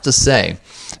I have to say,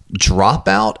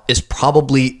 Dropout is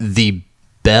probably the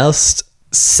best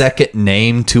second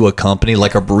name to a company,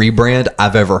 like a rebrand,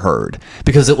 I've ever heard,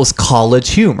 because it was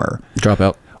college humor.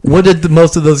 Dropout. What did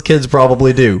most of those kids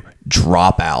probably do?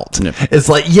 Drop out. Yep. It's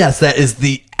like, yes, that is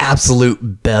the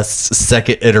absolute best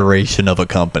second iteration of a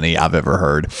company I've ever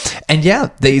heard. And yeah,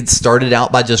 they started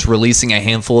out by just releasing a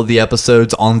handful of the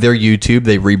episodes on their YouTube.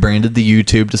 They rebranded the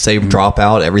YouTube to say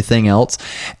Dropout, everything else.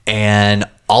 And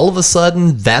all of a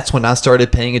sudden, that's when I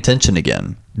started paying attention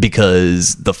again.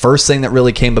 Because the first thing that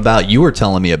really came about, you were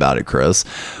telling me about it, Chris,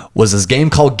 was this game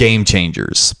called Game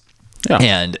Changers. Yeah.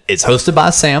 And it's hosted by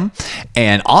Sam.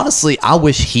 And honestly, I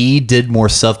wish he did more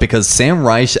stuff, because Sam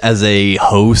Reich, as a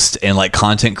host and like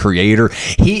content creator,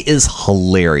 he is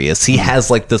hilarious. He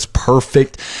has like this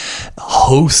perfect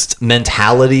host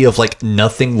mentality of like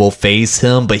nothing will faze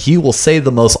him, but he will say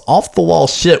the most off the wall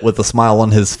shit with a smile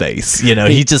on his face.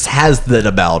 He just has that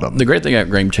about him. The great thing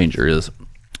about Game Changer is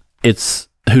it's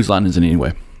whose line is it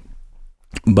anyway?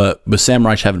 But with Sam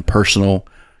Reich having personal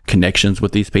connections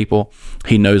with these people,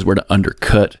 he knows where to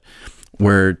undercut,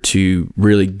 where to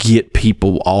really get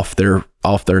people off their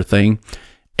thing.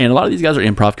 And a lot of these guys are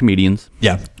improv comedians.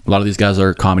 Yeah. A lot of these guys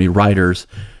are comedy writers.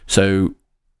 So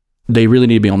they really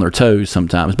need to be on their toes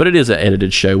sometimes. But it is an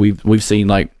edited show. We've seen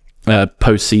like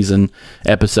post-season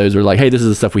episodes where like, hey, this is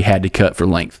the stuff we had to cut for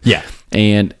length. Yeah.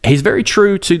 And he's very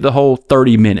true to the whole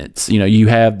 30 minutes. You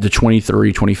have the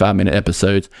 23, 25-minute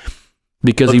episodes.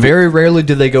 Because very rarely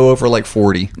do they go over like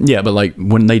 40. Yeah, but like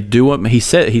when they do them, he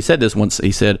said this once.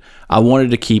 He said, I wanted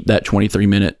to keep that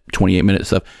 23-minute, 28-minute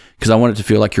stuff because I wanted to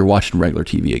feel like you're watching regular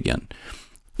TV again,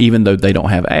 even though they don't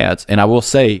have ads. And I will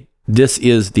say, this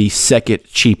is the second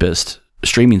cheapest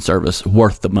streaming service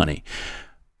worth the money.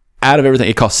 Out of everything,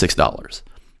 it costs $6.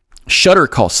 Shudder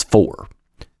costs $4.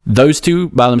 Those two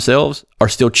by themselves are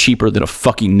still cheaper than a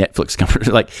fucking Netflix company.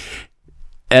 Like,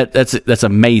 that's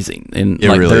amazing. And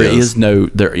like really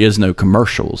there is no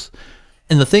commercials.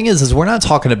 And the thing is we're not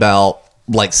talking about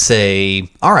like, say,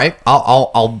 all right,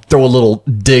 I'll throw a little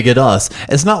dig at us.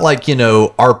 It's not like,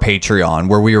 our Patreon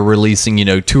where we are releasing,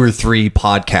 2 or 3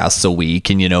 podcasts a week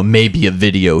and, maybe a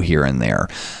video here and there.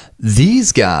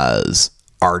 These guys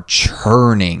are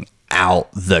churning out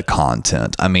the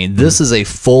content. I mean, this is a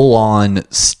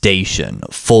full-on station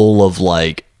full of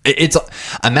like, it's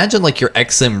imagine like your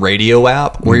XM radio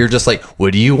app where you're just like,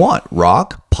 what do you want?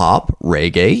 Rock, pop,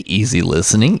 reggae, easy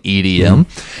listening, EDM.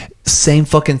 Same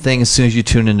fucking thing as soon as you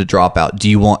tune into Dropout.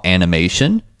 Do you want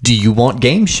animation? Do you want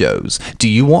game shows? Do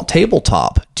you want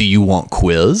tabletop? Do you want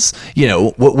quiz?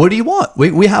 What do you want?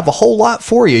 We have a whole lot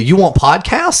for you. You want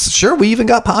podcasts? Sure, we even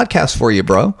got podcasts for you,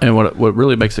 bro. And what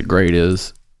really makes it great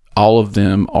is all of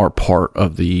them are part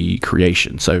of the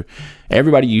creation. So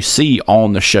everybody you see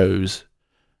on the shows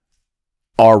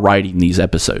are writing these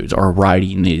episodes, are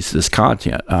writing this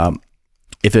content.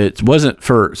 If it wasn't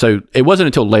it wasn't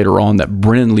until later on that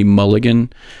Brennan Lee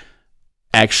Mulligan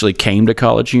actually came to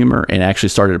College Humor and actually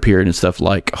started appearing in stuff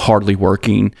like Hardly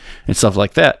Working and stuff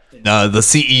like that. The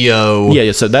CEO.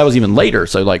 Yeah. So that was even later.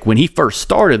 So like when he first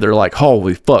started, they're like,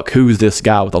 holy fuck, who's this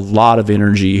guy with a lot of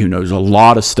energy, who knows a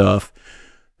lot of stuff,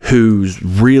 who's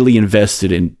really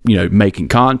invested in, making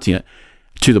content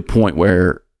to the point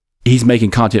where he's making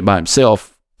content by himself.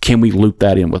 Can we loop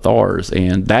that in with ours?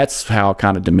 And that's how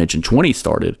kind of Dimension 20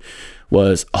 started,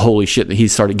 was holy shit, that he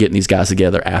started getting these guys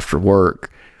together after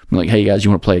work. I'm like, hey guys,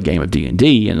 you want to play a game of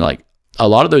D&D? And like a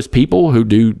lot of those people who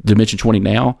do Dimension 20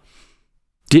 now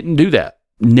didn't do that,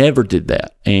 never did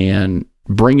that. And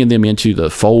bringing them into the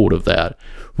fold of that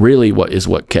really what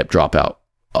kept Dropout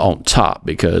on top,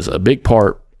 because a big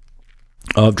part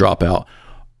of Dropout,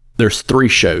 there's 3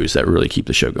 shows that really keep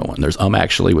the show going. There's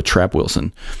Actually with Trap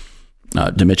Wilson,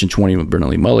 Dimension 20 with Brennan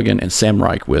Lee Mulligan, and Sam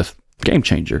Reich with Game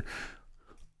Changer.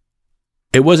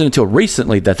 it wasn't until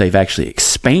recently that they've actually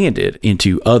expanded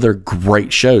into other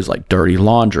great shows like Dirty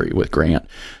Laundry with Grant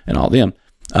and all them.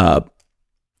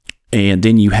 And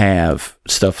then you have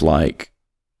stuff like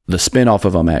the spinoff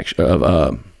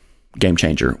of Game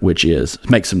Changer, which is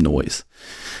Make Some Noise,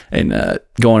 and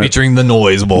going featuring the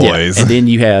Noise Boys. Yeah. And then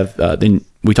you have then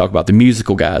we talk about the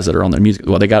musical guys that are on their music.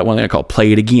 Well, they got one thing called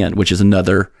Play It Again, which is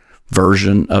another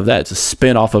version of that. It's a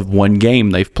spinoff of one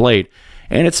game they've played.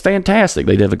 And it's fantastic.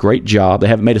 They did a great job. They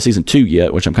haven't made a season 2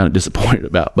 yet, which I'm kind of disappointed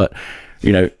about. But,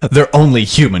 you know. They're only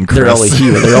human, Chris. They're only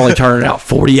human. They're only turning out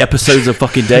 40 episodes a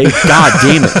fucking day. God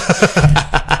damn it.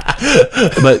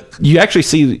 But you actually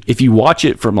see, if you watch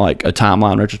it from like a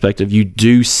timeline retrospective, you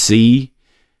do see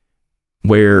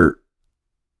where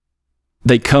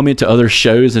they come into other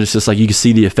shows and it's just like you can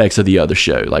see the effects of the other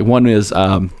show. Like one is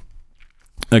was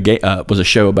a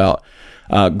show about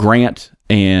Grant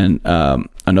and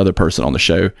another person on the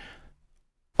show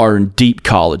are in deep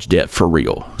college debt for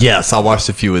real. Yes, I watched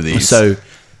a few of these. So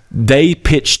you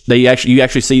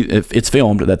actually see if it's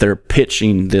filmed that they're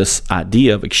pitching this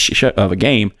idea of a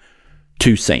game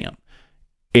to Sam.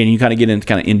 And you kind of get into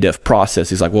kind of in-depth process.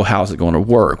 He's like, well, how's it going to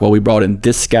work? Well, we brought in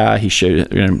this guy. He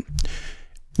showed,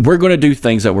 we're going to do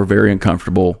things that were very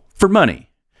uncomfortable for money.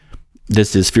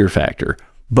 This is Fear Factor.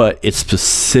 But it's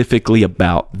specifically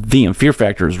about them. Fear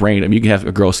Factor is random. You can have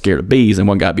a girl scared of bees, and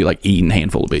one guy be like eating a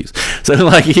handful of bees. So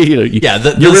like, you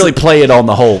really play it on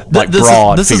the whole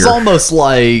broad. This is almost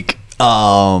like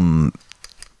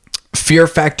Fear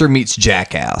Factor meets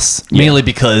Jackass, mainly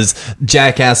because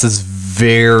Jackass is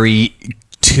very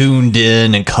tuned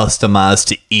in and customized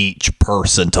to each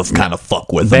person to kind of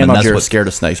fuck with them. Bam Margera's scared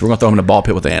of snakes. We're going to throw him in a ball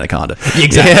pit with the anaconda.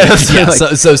 Exactly. Yeah.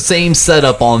 So same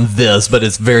setup on this, but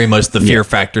it's very much the Fear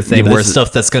Factor thing, where it's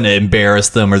stuff that's going to embarrass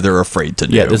them or they're afraid to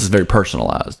do. Yeah, this is very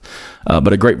personalized.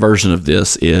 But a great version of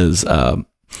this is the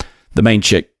main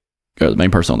chick, or the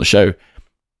main person on the show,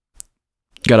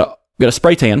 got a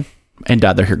spray tan and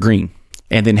dyed their hair green,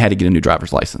 and then had to get a new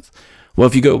driver's license. Well,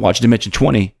 if you go watch Dimension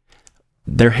 20,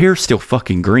 their hair's still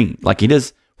fucking green. Like, it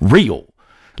is real.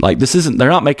 Like, they're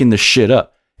not making this shit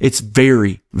up. It's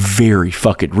very, very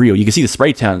fucking real. You can see the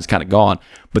spray tan is kind of gone,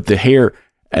 but the hair,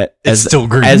 it's still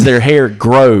green. As their hair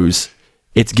grows,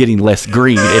 it's getting less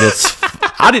green. And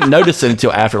I didn't notice it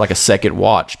until after like a second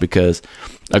watch, because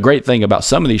a great thing about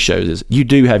some of these shows is you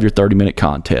do have your 30-minute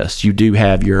contest. You do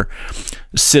have your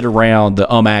sit around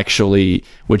the actually,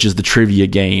 which is the trivia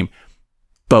game.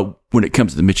 But when it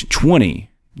comes to Dimension 20,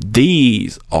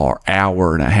 these are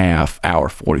hour and a half,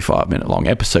 45-minute long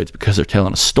episodes, because they're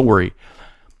telling a story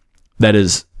that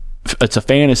it's a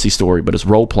fantasy story, but it's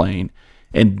role playing.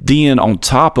 And then on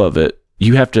top of it,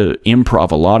 you have to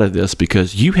improv a lot of this,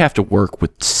 because you have to work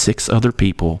with 6 other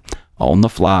people on the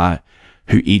fly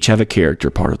who each have a character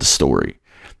part of the story.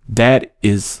 That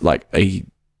is like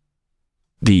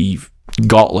the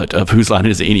gauntlet of Whose Line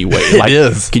Is It Anyway? Like, it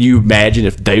is. Can you imagine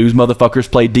if those motherfuckers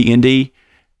played D&D?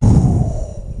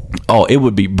 Oh, it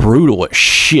would be brutal as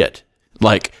shit.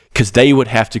 Like, because they would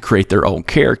have to create their own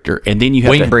character, and then you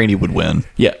have Wayne Brady would win.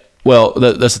 Yeah, well,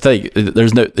 that's the thing.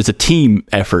 It's a team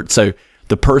effort. So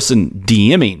the person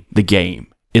DMing the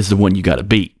game is the one you got to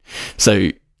beat. So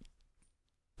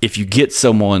if you get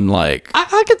someone like,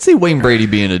 I could see Wayne Brady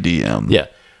being a DM. Yeah,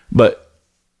 but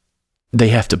they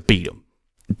have to beat him.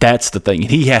 That's the thing.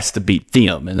 He has to beat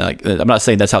them. And like, I'm not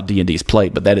saying that's how D&D is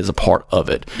played, but that is a part of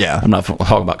it. Yeah. I'm not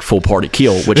talking about full party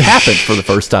kill, which happened for the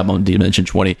first time on Dimension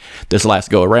 20 this last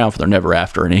go around for their Never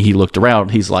After. And he looked around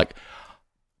and he's like,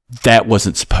 that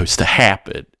wasn't supposed to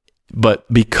happen. But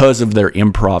because of their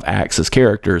improv acts as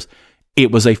characters, it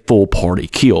was a full party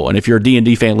kill. And if you're a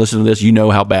D&D fan listening to this, you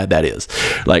know how bad that is.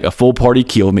 Like, a full party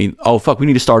kill means, oh fuck, we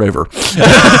need to start over.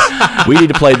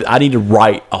 I need to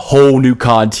write a whole new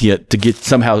content to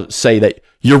somehow say that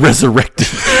you're resurrected.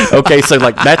 Okay, so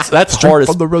like that's hard.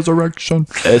 From the resurrection.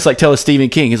 It's like telling Stephen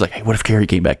King, he's like, hey, what if Carrie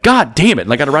came back? God damn it!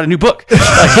 And I got to write a new book.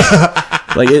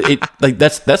 Like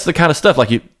that's the kind of stuff.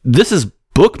 Like, this is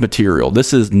book material.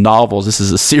 This is novels. This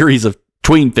is a series of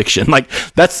tween fiction. Like,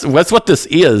 that's what this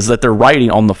is, that they're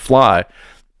writing on the fly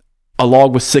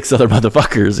along with 6 other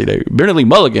motherfuckers. Barely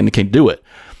Mulligan can do it,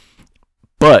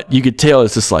 but you could tell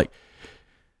it's just like,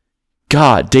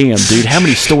 God damn, dude, how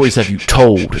many stories have you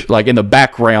told, like, in the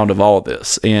background of all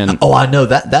this? And I know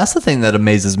that's the thing that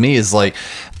amazes me is, like,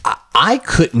 I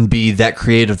couldn't be that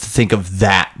creative to think of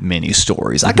that many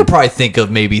stories. I could probably think of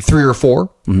maybe 3 or 4.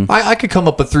 Mm-hmm. I could come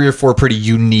up with 3 or 4 pretty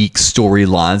unique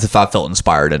storylines if I felt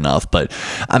inspired enough. But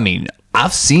I mean,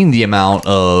 I've seen the amount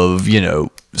of,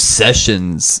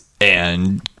 sessions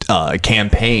and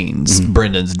campaigns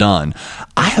Brendan's done.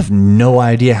 I have no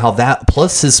idea how that,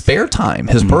 plus his spare time,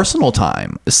 his personal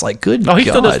time. It's like, good Oh, he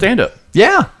God. still does stand-up.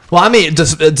 Yeah. Well, I mean,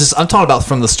 just I'm talking about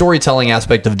from the storytelling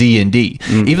aspect of D&D.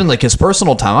 Even like his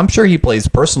personal time, I'm sure he plays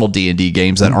personal D&D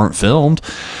games that aren't filmed.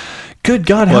 Good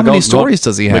God, how many stories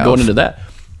does he have? But going into that,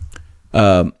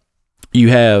 you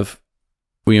have,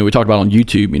 we talked about on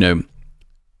YouTube,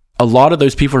 a lot of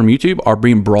those people from YouTube are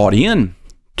being brought in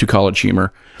to College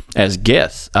Humor as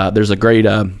guests. There's a great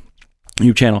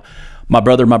YouTube channel, My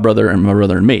Brother,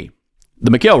 and Me.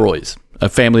 The McElroys, a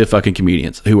family of fucking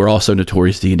comedians who are also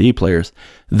notorious D&D players.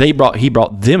 He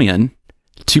brought them in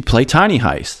to play Tiny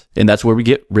Heist, and that's where we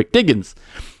get Rick Diggins.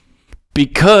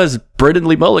 Because Brendan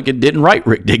Lee Mulligan didn't write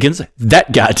Rick Diggins,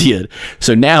 that guy did.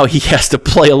 So now he has to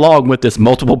play along with this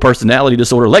multiple personality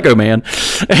disorder Lego man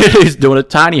who's doing a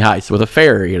tiny heist with a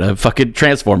fairy and a fucking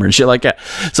transformer and shit like that.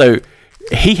 So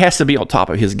he has to be on top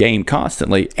of his game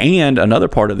constantly. And another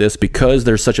part of this, because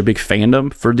there's such a big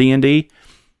fandom for D&D,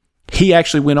 he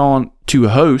actually went on to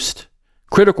host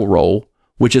Critical Role,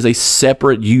 which is a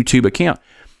separate YouTube account.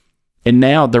 And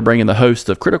now they're bringing the host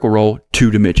of Critical Role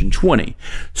to Dimension 20.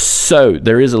 So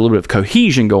there is a little bit of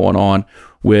cohesion going on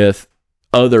with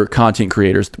other content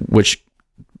creators, which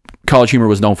College Humor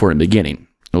was known for in the beginning.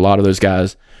 A lot of those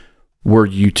guys were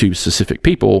YouTube-specific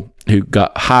people who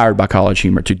got hired by College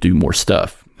Humor to do more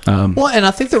stuff. Well, and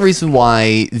I think the reason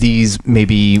why these,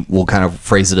 maybe we'll kind of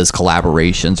phrase it as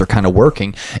collaborations, are kind of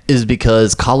working is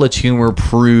because College Humor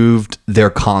proved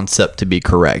their concept to be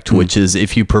correct, which is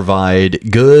if you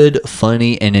provide good,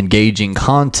 funny, and engaging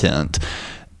content,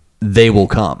 they will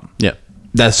come. Yeah.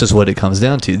 That's just what it comes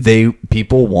down to.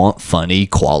 People want funny,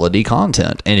 quality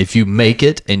content. And if you make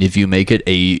it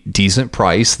a decent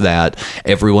price that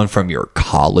everyone from your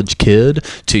college kid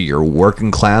to your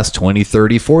working class 20,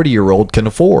 30, 40-year-old can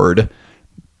afford,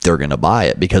 they're going to buy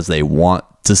it because they want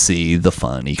to see the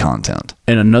funny content.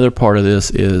 And another part of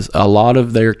this is a lot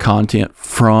of their content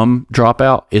from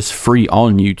Dropout is free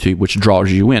on YouTube, which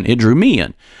draws you in. It drew me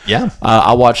in. Yeah.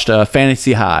 I watched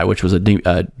Fantasy High, which was a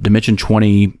Dimension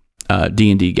 20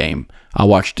 D&D game. I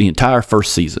watched the entire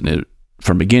first season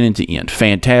from beginning to end.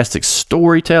 Fantastic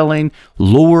storytelling,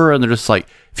 lore, and they're just like,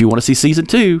 if you want to see season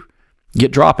 2,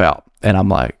 get Dropout. And I'm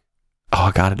like, oh,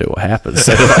 I gotta know what happens.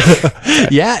 So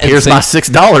yeah, here's my $6,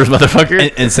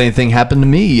 motherfucker. And same thing happened to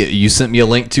me. You sent me a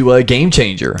link to a Game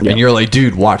Changer, and you're like,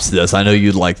 dude, watch this. I know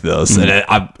you'd like this. And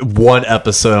one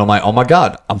episode, I'm like, oh my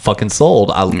God, I'm fucking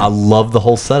sold. I love the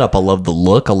whole setup. I love the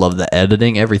look. I love the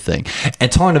editing, everything.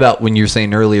 And talking about when you were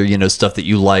saying earlier, stuff that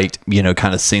you liked,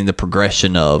 kind of seeing the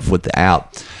progression of with the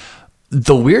app.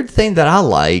 The weird thing that I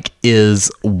like is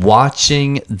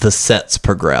watching the sets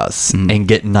progress and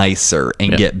get nicer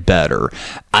and get better.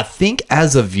 I think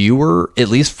as a viewer, at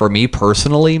least for me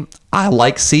personally, I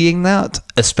like seeing that,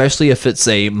 especially if it's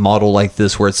a model like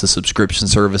this where it's a subscription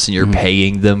service and you're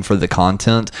paying them for the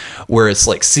content, where it's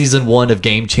like season 1 of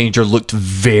Game Changer looked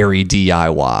very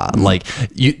DIY. Like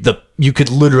you could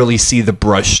literally see the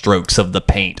brush strokes of the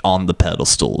paint on the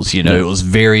pedestals. It was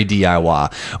very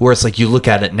DIY. Where it's like you look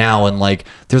at it now and like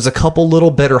there's a couple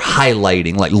little better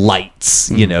highlighting, like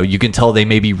lights. You can tell they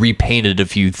maybe repainted a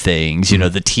few things. The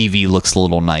TV looks a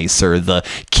little nicer. The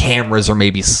cameras are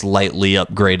maybe slightly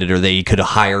upgraded, or they could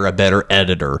hire a better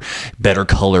editor, better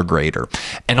color grader.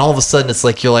 And all of a sudden it's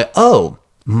like you're like, oh,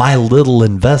 my little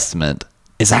investment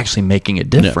is actually making a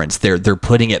difference. They're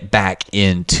putting it back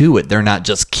into it. They're not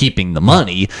just keeping the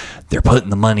money. They're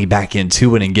putting the money back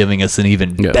into it and giving us an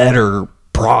even better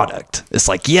product. It's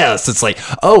like, yes, it's like,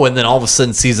 oh, and then all of a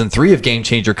sudden season 3 of Game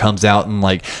Changer comes out and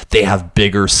like they have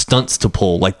bigger stunts to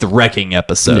pull, like the wrecking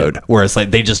episode, where it's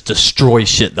like they just destroy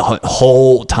shit the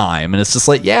whole time. And it's just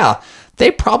like, yeah, they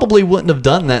probably wouldn't have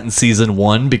done that in season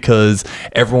 1 because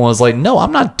everyone was like, no,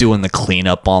 I'm not doing the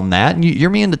cleanup on that. And you're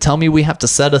meaning to tell me we have to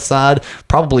set aside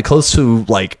probably close to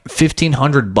like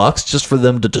 $1,500 just for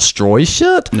them to destroy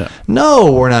shit?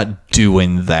 No, we're not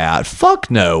doing that.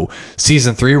 Fuck no.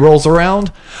 Season 3 rolls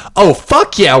around. Oh,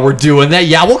 fuck yeah, we're doing that.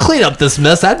 Yeah, we'll clean up this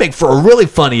mess. That'd make for a really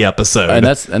funny episode. And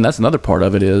that's another part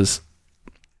of it is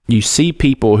you see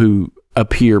people who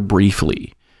appear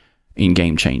briefly in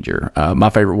Game Changer. My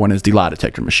favorite one is the lie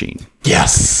detector machine.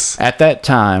 Yes. At that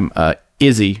time,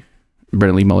 Izzy,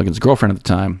 Brendan Lee Mulligan's girlfriend at the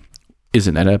time, is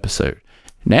in that episode.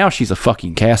 Now she's a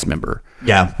fucking cast member.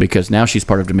 Yeah. Because now she's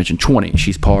part of Dimension 20.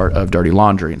 She's part of Dirty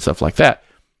Laundry and stuff like that.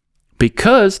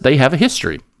 Because they have a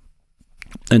history.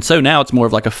 And so now it's more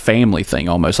of like a family thing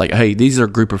almost. Like, hey, these are a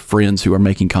group of friends who are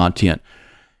making content.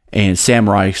 And Sam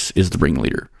Rice is the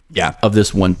ringleader of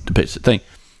this one thing.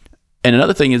 And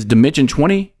another thing is Dimension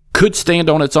 20 could stand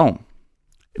on its own,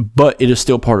 but it is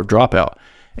still part of Dropout.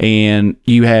 and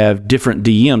you have different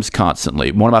DMs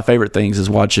constantly. One of my favorite things is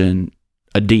watching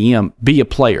a DM be a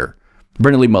player.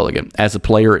 Brendan Lee Mulligan as a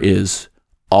player is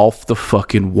off the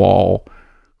fucking wall,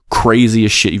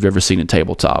 craziest shit you've ever seen in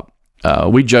tabletop.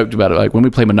 We joked about it, like when we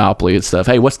play Monopoly and stuff.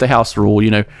 Hey, what's the house rule?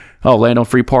 You know, land on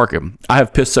free parking. I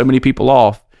have pissed so many people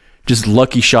off just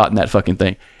lucky shot in that fucking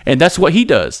thing. And that's what he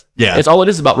does. Yeah. It's all it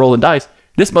is about rolling dice.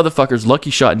 This motherfucker's lucky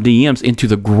shot DMs into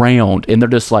the ground, and they're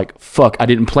just like, fuck, I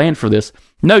didn't plan for this.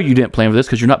 No, you didn't plan for this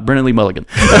because you're not Brendan Lee Mulligan.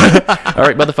 All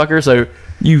right, motherfucker. So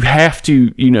you have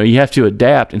to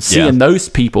adapt, and seeing those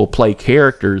people play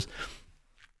characters,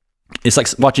 it's like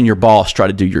watching your boss try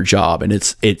to do your job, and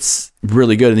it's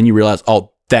really good. And then you realize,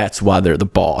 oh, that's why they're the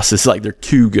boss. It's like they're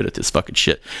too good at this fucking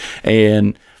shit.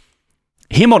 And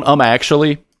him on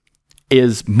Actually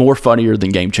is more funnier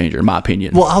than Game Changer, in my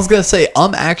opinion. Well, I was going to say,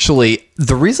 Actually,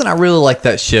 the reason I really like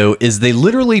that show is they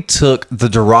literally took the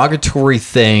derogatory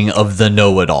thing of the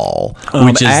know-it-all,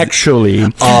 which is actually,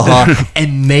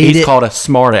 and made he's it called a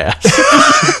smartass.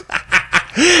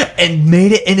 and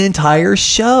made it an entire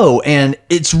show. And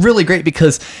it's really great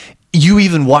because you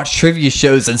even watch trivia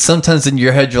shows, and sometimes in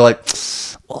your head you're like,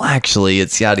 well, actually,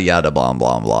 it's yada yada blah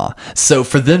blah blah. So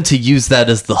for them to use that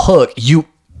as the hook,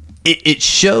 it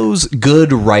shows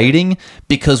good writing,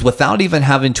 because without even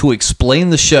having to explain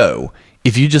the show,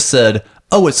 if you just said,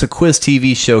 oh, it's a quiz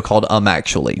TV show called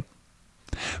Actually,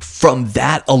 from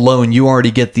that alone, you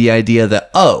already get the idea that,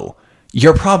 oh,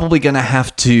 you're probably going to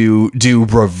have to do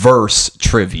reverse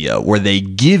trivia where they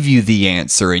give you the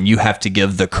answer and you have to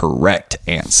give the correct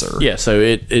answer. Yeah, so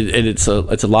it's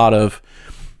a lot of,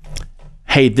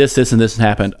 hey, this and this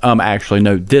happened. Actually,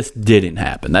 no, this didn't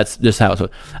happen. That's just how it's.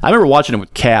 I remember watching it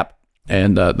with Cap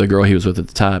and the girl he was with at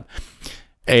the time,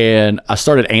 and I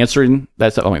started answering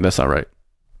that stuff. I'm like, that's not right.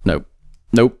 Nope,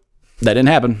 that didn't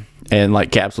happen. And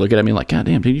like Cap's looking at me like, God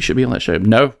damn, dude, you should be on that show.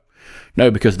 No,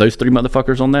 because those three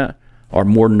motherfuckers on that are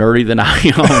more nerdy than I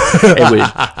am, and would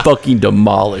fucking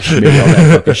demolish me on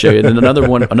that fucking show. And then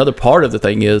another part of the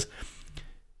thing is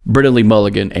Brendan Lee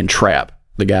Mulligan and Trap,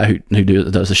 the guy who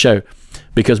does the show.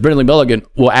 Because Brendan Lee Mulligan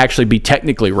will actually be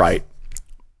technically right,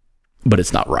 but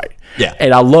it's not right. Yeah.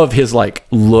 And I love his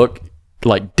look,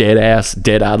 like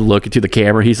dead-eyed look into the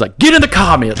camera. He's like, get in the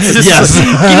comments. Yes. Get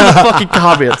in the fucking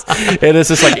comments. And it's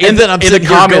just like, in the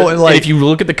comments, going like, if you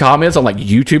look at the comments on like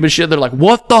YouTube and shit, they're like,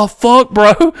 what the fuck,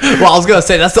 bro? Well, I was going to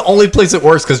say, that's the only place it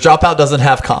works, because Dropout doesn't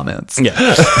have comments. Yeah.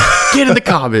 Get in the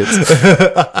comments.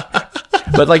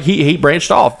 But like he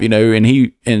branched off, and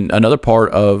another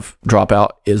part of Dropout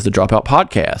is the Dropout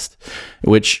podcast,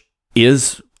 which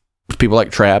is people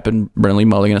like Trap and Brendan Lee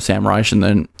Mulligan and Sam Reich. And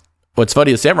then what's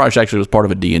funny is Sam Reich actually was part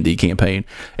of a D&D campaign,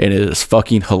 and it is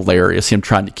fucking hilarious, him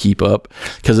trying to keep up,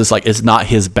 because it's like, it's not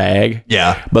his bag.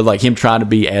 Yeah. But like him trying to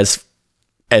be as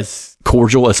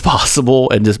cordial as possible,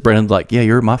 and just Brendan's like, yeah,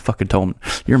 you're my fucking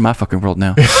world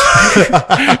now.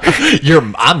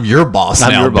 I'm your boss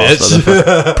I'm now, your bitch.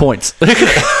 boss. Points.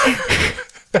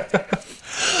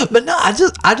 But no,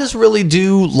 I just really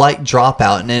do like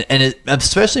Dropout, and it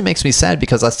especially makes me sad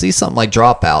because I see something like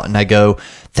Dropout and I go,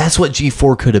 that's what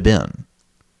G4 could have been.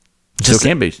 Still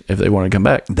can be if they want to come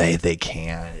back. They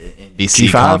can. NBC,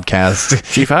 G5? Comcast.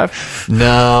 G5?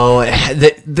 No,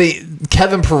 they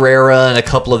Kevin Pereira and a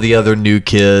couple of the other new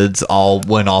kids all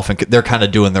went off, and they're kind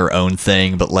of doing their own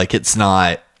thing, but like it's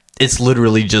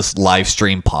literally just live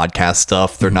stream podcast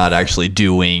stuff. They're not actually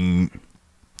doing.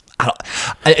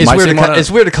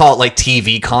 It's weird to call it like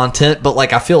TV content, but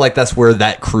like I feel like that's where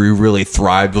that crew really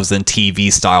thrived, was in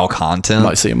TV style content.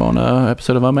 Might see him on an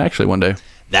episode of Actually one day.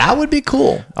 That would be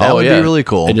cool. That would be really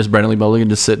cool. And just Brendan Lee Mulligan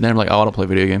just sitting there like, oh, I don't play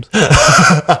video games.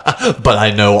 But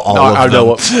I know all of I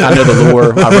them. I know the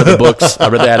lore. I read the books. I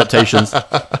read the adaptations.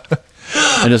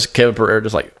 And just Kevin Pereira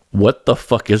just like, what the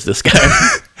fuck is this guy?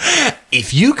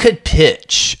 If you could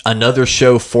pitch another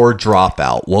show for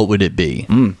Dropout, what would it be?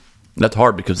 That's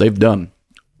hard because they've done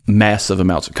massive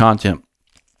amounts of content.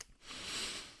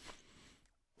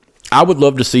 I would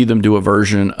love to see them do a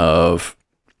version of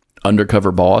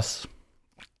Undercover Boss,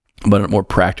 but in a more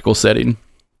practical setting,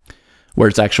 where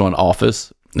it's actually an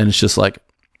office, and it's just like,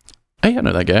 hey, I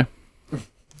know that guy.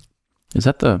 Is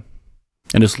that the...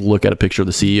 And just look at a picture of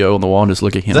the CEO on the wall and just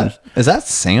look at him. Is that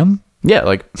Sam? Yeah,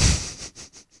 like...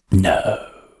 No.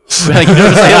 Like, you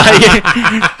know what I'm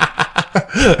saying?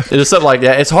 Like, it's something like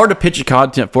that. It's hard to pitch a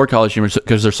content for college humor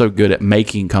because they're so good at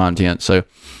making content. So,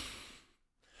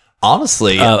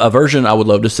 honestly, a version I would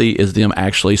love to see is them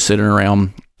actually sitting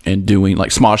around and doing like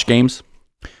Smosh games,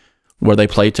 where they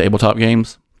play tabletop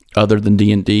games other than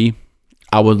D&D.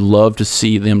 I would love to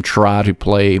see them try to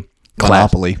play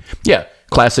Monopoly.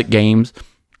 classic games,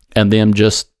 and them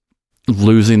just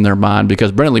losing their mind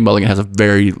because Brendan Lee Mulligan has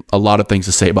a lot of things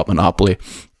to say about Monopoly.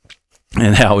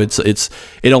 And how it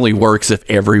only works if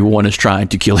everyone is trying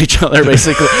to kill each other,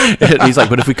 basically. And he's like,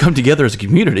 but if we come together as a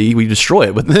community, we destroy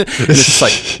it. But it's just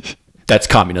like, that's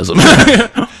communism.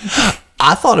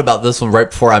 I thought about this one right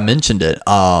before I mentioned it.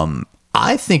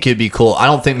 I think it'd be cool. I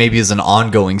don't think maybe as an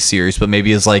ongoing series, but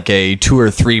maybe as like a 2 or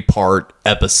 3 part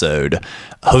episode,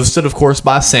 hosted, of course,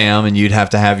 by Sam, and you'd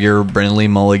have to have your Brendan Lee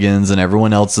Mulligans and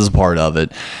everyone else as part of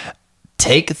it.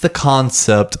 Take the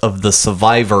concept of the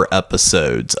Survivor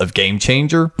episodes of Game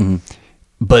Changer,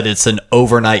 but it's an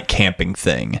overnight camping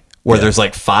thing where there's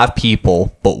like 5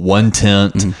 people, but 1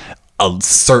 tent, a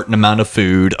certain amount of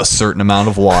food, a certain amount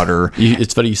of water.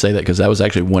 It's funny you say that because that was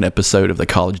actually one episode of the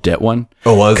college debt one.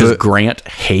 Oh, was it? Because Grant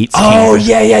hates camping.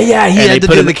 Yeah. He had to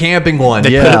do the camping one.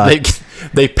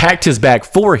 They packed his bag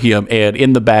for him, and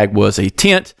in the bag was a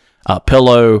tent, a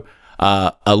pillow,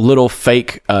 a little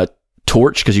fake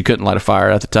torch because you couldn't light a fire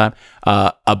at the time,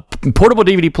 a portable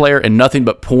DVD player, and nothing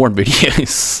but porn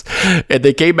videos. And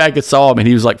they came back and saw him, and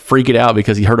he was like freaking out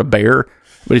because he heard a bear,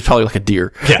 but he's probably like a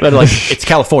deer. Yeah. But like it's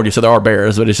California, so there are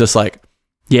bears, but it's just like,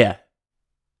 yeah,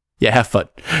 have fun.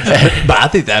 But I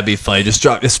think that'd be funny. Just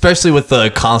drop, especially with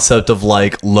the concept of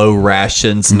like low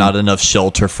rations, not enough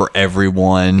shelter for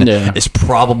everyone. Yeah. It's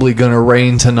probably gonna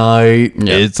rain tonight.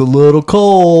 Yeah. It's a little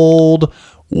cold.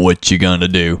 What you gonna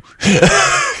do?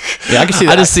 Yeah, I can see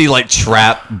that. I just see like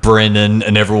Trap, Brennan,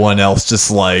 and everyone else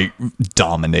just like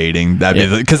dominating. That'd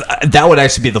be because that would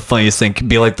actually be the funniest thing. Could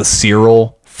be like the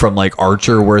Cyril from like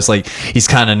Archer, where it's like he's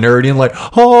kind of nerdy and like,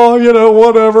 oh,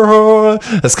 whatever.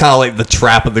 That's kind of like the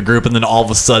Trap of the group, and then all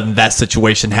of a sudden that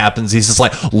situation happens. He's just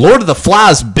like, Lord of the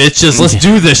Flies, bitches, let's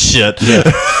do this shit. Yeah,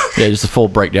 just a full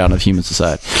breakdown of human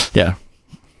society. Yeah.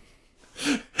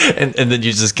 And then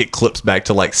you just get clips back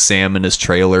to like Sam in his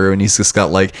trailer, and he's just got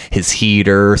like his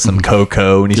heater, some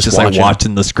cocoa, and he's just like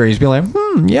watching the screen. He's be like,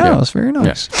 that's very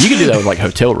nice. Yeah. You can do that with like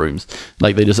hotel rooms.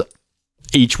 Like they just,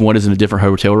 each one is in a different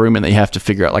hotel room, and they have to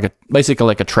figure out basically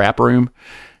like a trap room.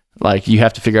 Like you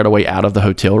have to figure out a way out of the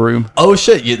hotel room. Oh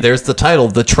shit! There's the title,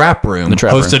 The Trap Room,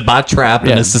 hosted by Trap,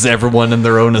 and this is everyone in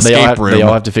their own escape room. They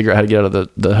all have to figure out how to get out of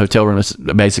the hotel room. It's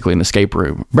basically an escape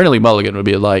room. Brendan Lee Mulligan would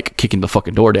be like kicking the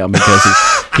fucking door down because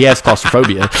he has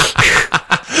claustrophobia.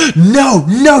 No,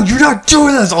 you're not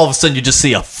doing this. All of a sudden, you just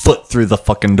see a foot through the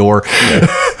fucking door.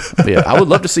 Yeah, I would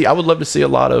love to see a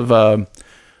lot of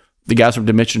the guys from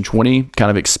Dimension 20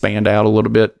 kind of expand out a little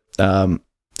bit.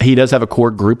 He does have a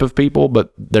core group of people,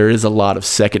 but there is a lot of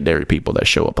secondary people that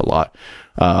show up a lot.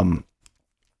 And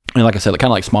like I said,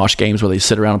 kind of like Smosh games where they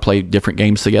sit around and play different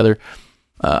games together.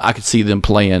 I could see them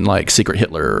playing like Secret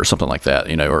Hitler or something like that,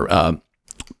 or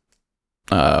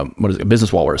what is it,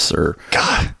 Business Walrus, or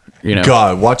God,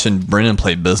 watching Brennan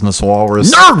play Business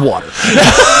Walrus, Nerd Water.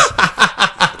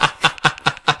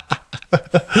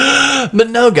 But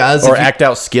no, guys, or act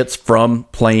out skits from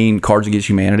playing Cards Against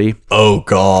Humanity. Oh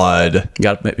God, you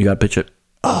got to pitch it.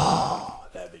 Oh,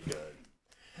 that'd be good.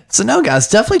 So no, guys,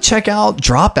 definitely check out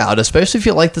Dropout, especially if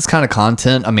you like this kind of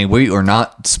content. I mean, we are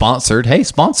not sponsored. Hey,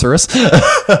 sponsor us.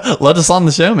 Let us on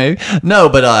the show, maybe. No,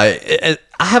 but I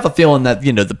have a feeling that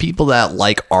the people that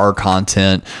like our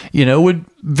content, would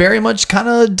very much kind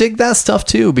of dig that stuff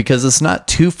too, because it's not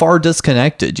too far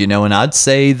disconnected. And I'd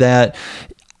say that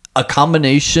a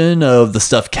combination of the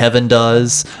stuff Kevin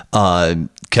does, Kevin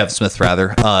Smith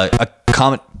rather, oh,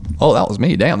 that was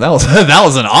me. Damn, that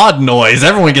was an odd noise.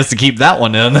 Everyone gets to keep that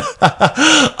one in.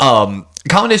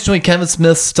 Combination between Kevin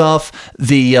Smith's stuff,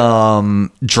 the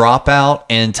Dropout,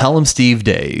 and Tell Him Steve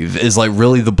Dave is like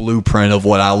really the blueprint of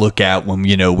what I look at when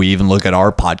we even look at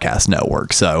our podcast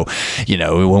network. So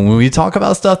when we talk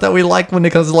about stuff that we like when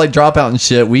it comes to like Dropout and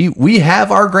shit, we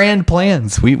have our grand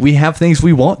plans. We have things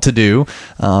we want to do.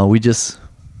 We just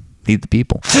need the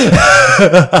people.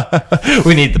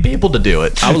 We need the people to do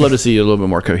it. I would love to see a little bit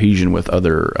more cohesion with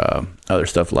other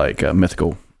stuff like Good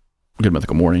Mythical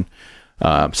Morning.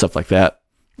 Stuff like that,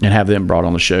 and have them brought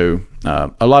on the show.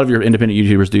 A lot of your independent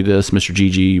YouTubers do this, Mr.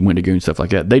 GG, Wendigoon, stuff like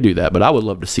that. They do that, but I would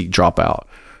love to see Dropout,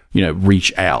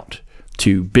 reach out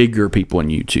to bigger people in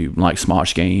YouTube, like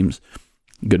Smosh Games,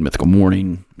 Good Mythical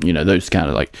Morning, those kind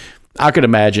of like. I could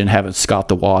imagine having Scott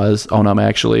the Waz on them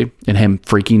actually, and him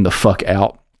freaking the fuck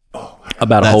out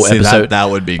about a whole episode. That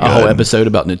would be good. A whole episode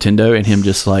about Nintendo, and him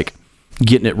just like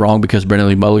getting it wrong because Brendan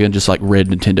Lee Mulligan just like read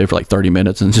Nintendo for like 30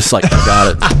 minutes and just like, I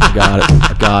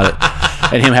got it.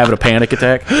 And him having a panic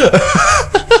attack.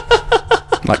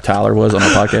 Like Tyler was on our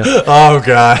podcast. Oh,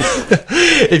 God.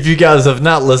 If you guys have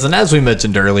not listened, as we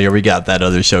mentioned earlier, we got that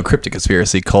other show, Cryptic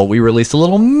Conspiracy Cult. We released a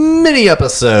little mini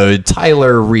episode.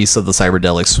 Tyler Reese of the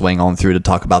Cyberdelic swing on through to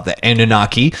talk about the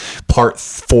Anunnaki, part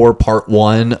 4, part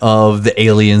 1 of the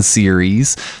Alien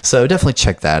series. So definitely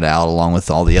check that out along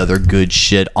with all the other good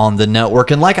shit on the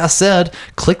network. And like I said,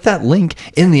 click that link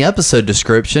in the episode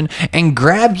description and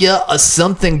grab you a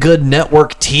Something Good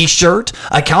Network t-shirt,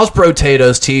 a Couch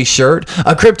Potatoes t-shirt,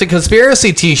 a Cryptic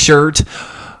Conspiracy t-shirt,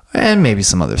 and maybe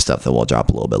some other stuff that we'll drop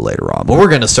a little bit later on. But we're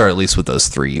going to start at least with those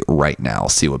 3 right now.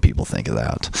 See what people think of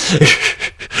that.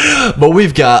 But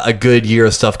we've got a good year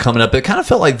of stuff coming up. It kind of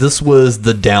felt like this was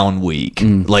the down week.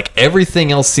 Like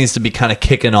everything else seems to be kind of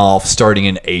kicking off starting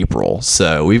in April.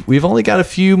 So we've only got a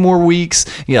few more weeks.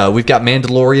 Yeah, we've got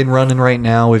Mandalorian running right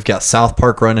now. We've got South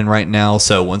Park running right now.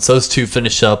 So once those 2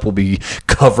 finish up, we'll be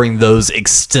covering those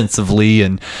extensively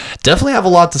and definitely have a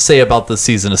lot to say about this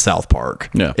season of South Park.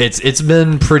 Yeah. It's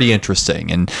been pretty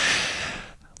interesting, and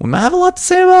we might have a lot to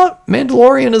say about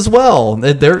Mandalorian as well.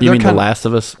 You mean The Last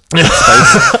of Us?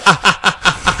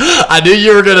 I knew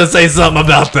you were going to say something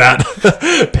about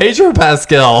that. Pedro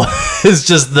Pascal is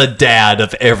just the dad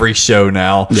of every show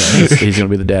now. Yeah, he's going to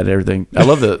be the dad of everything. I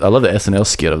love the SNL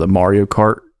skit of the Mario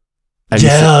Kart.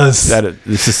 Yes,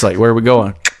 it's just like, where are we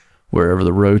going? Wherever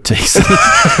the road takes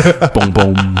us. Boom,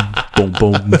 boom, boom,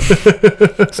 boom.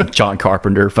 Some John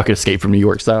Carpenter fucking Escape from New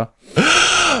York style.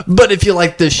 But if you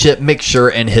like this shit, make sure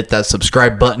and hit that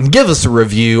subscribe button. Give us a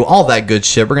review, all that good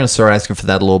shit. We're going to start asking for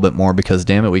that a little bit more because,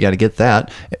 damn it, we got to get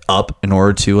that up in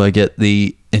order to get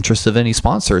the interest of any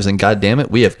sponsors. And god damn it,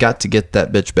 we have got to get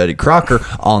that bitch Betty Crocker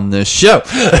on this show.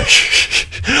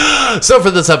 So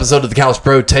for this episode of the Couch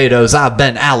Potatoes, I've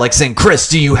been Alex, and Chris,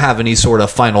 do you have any sort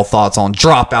of final thoughts on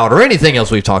Dropout or anything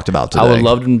else we've talked about today? I would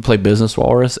love them to play Business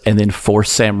Walrus and then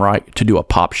force Sam Wright to do a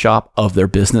pop shop of their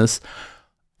business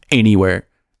anywhere.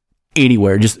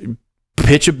 Just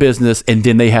pitch a business, and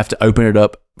then they have to open it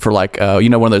up for like,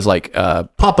 one of those like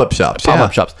pop-up shops.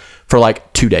 Pop-up shops for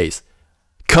like 2 days.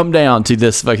 Come down to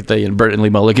this fucking thing, and Bert and Lee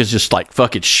Mullick is just like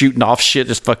fucking shooting off shit,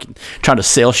 just fucking trying to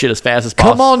sell shit as fast as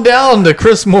possible. Come on down to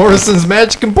Chris Morrison's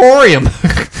Magic Emporium.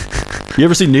 You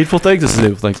ever seen Needful Things? This is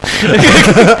Needful Things.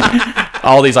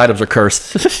 All these items are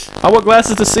cursed. I want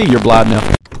glasses to see. You're blind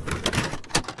now.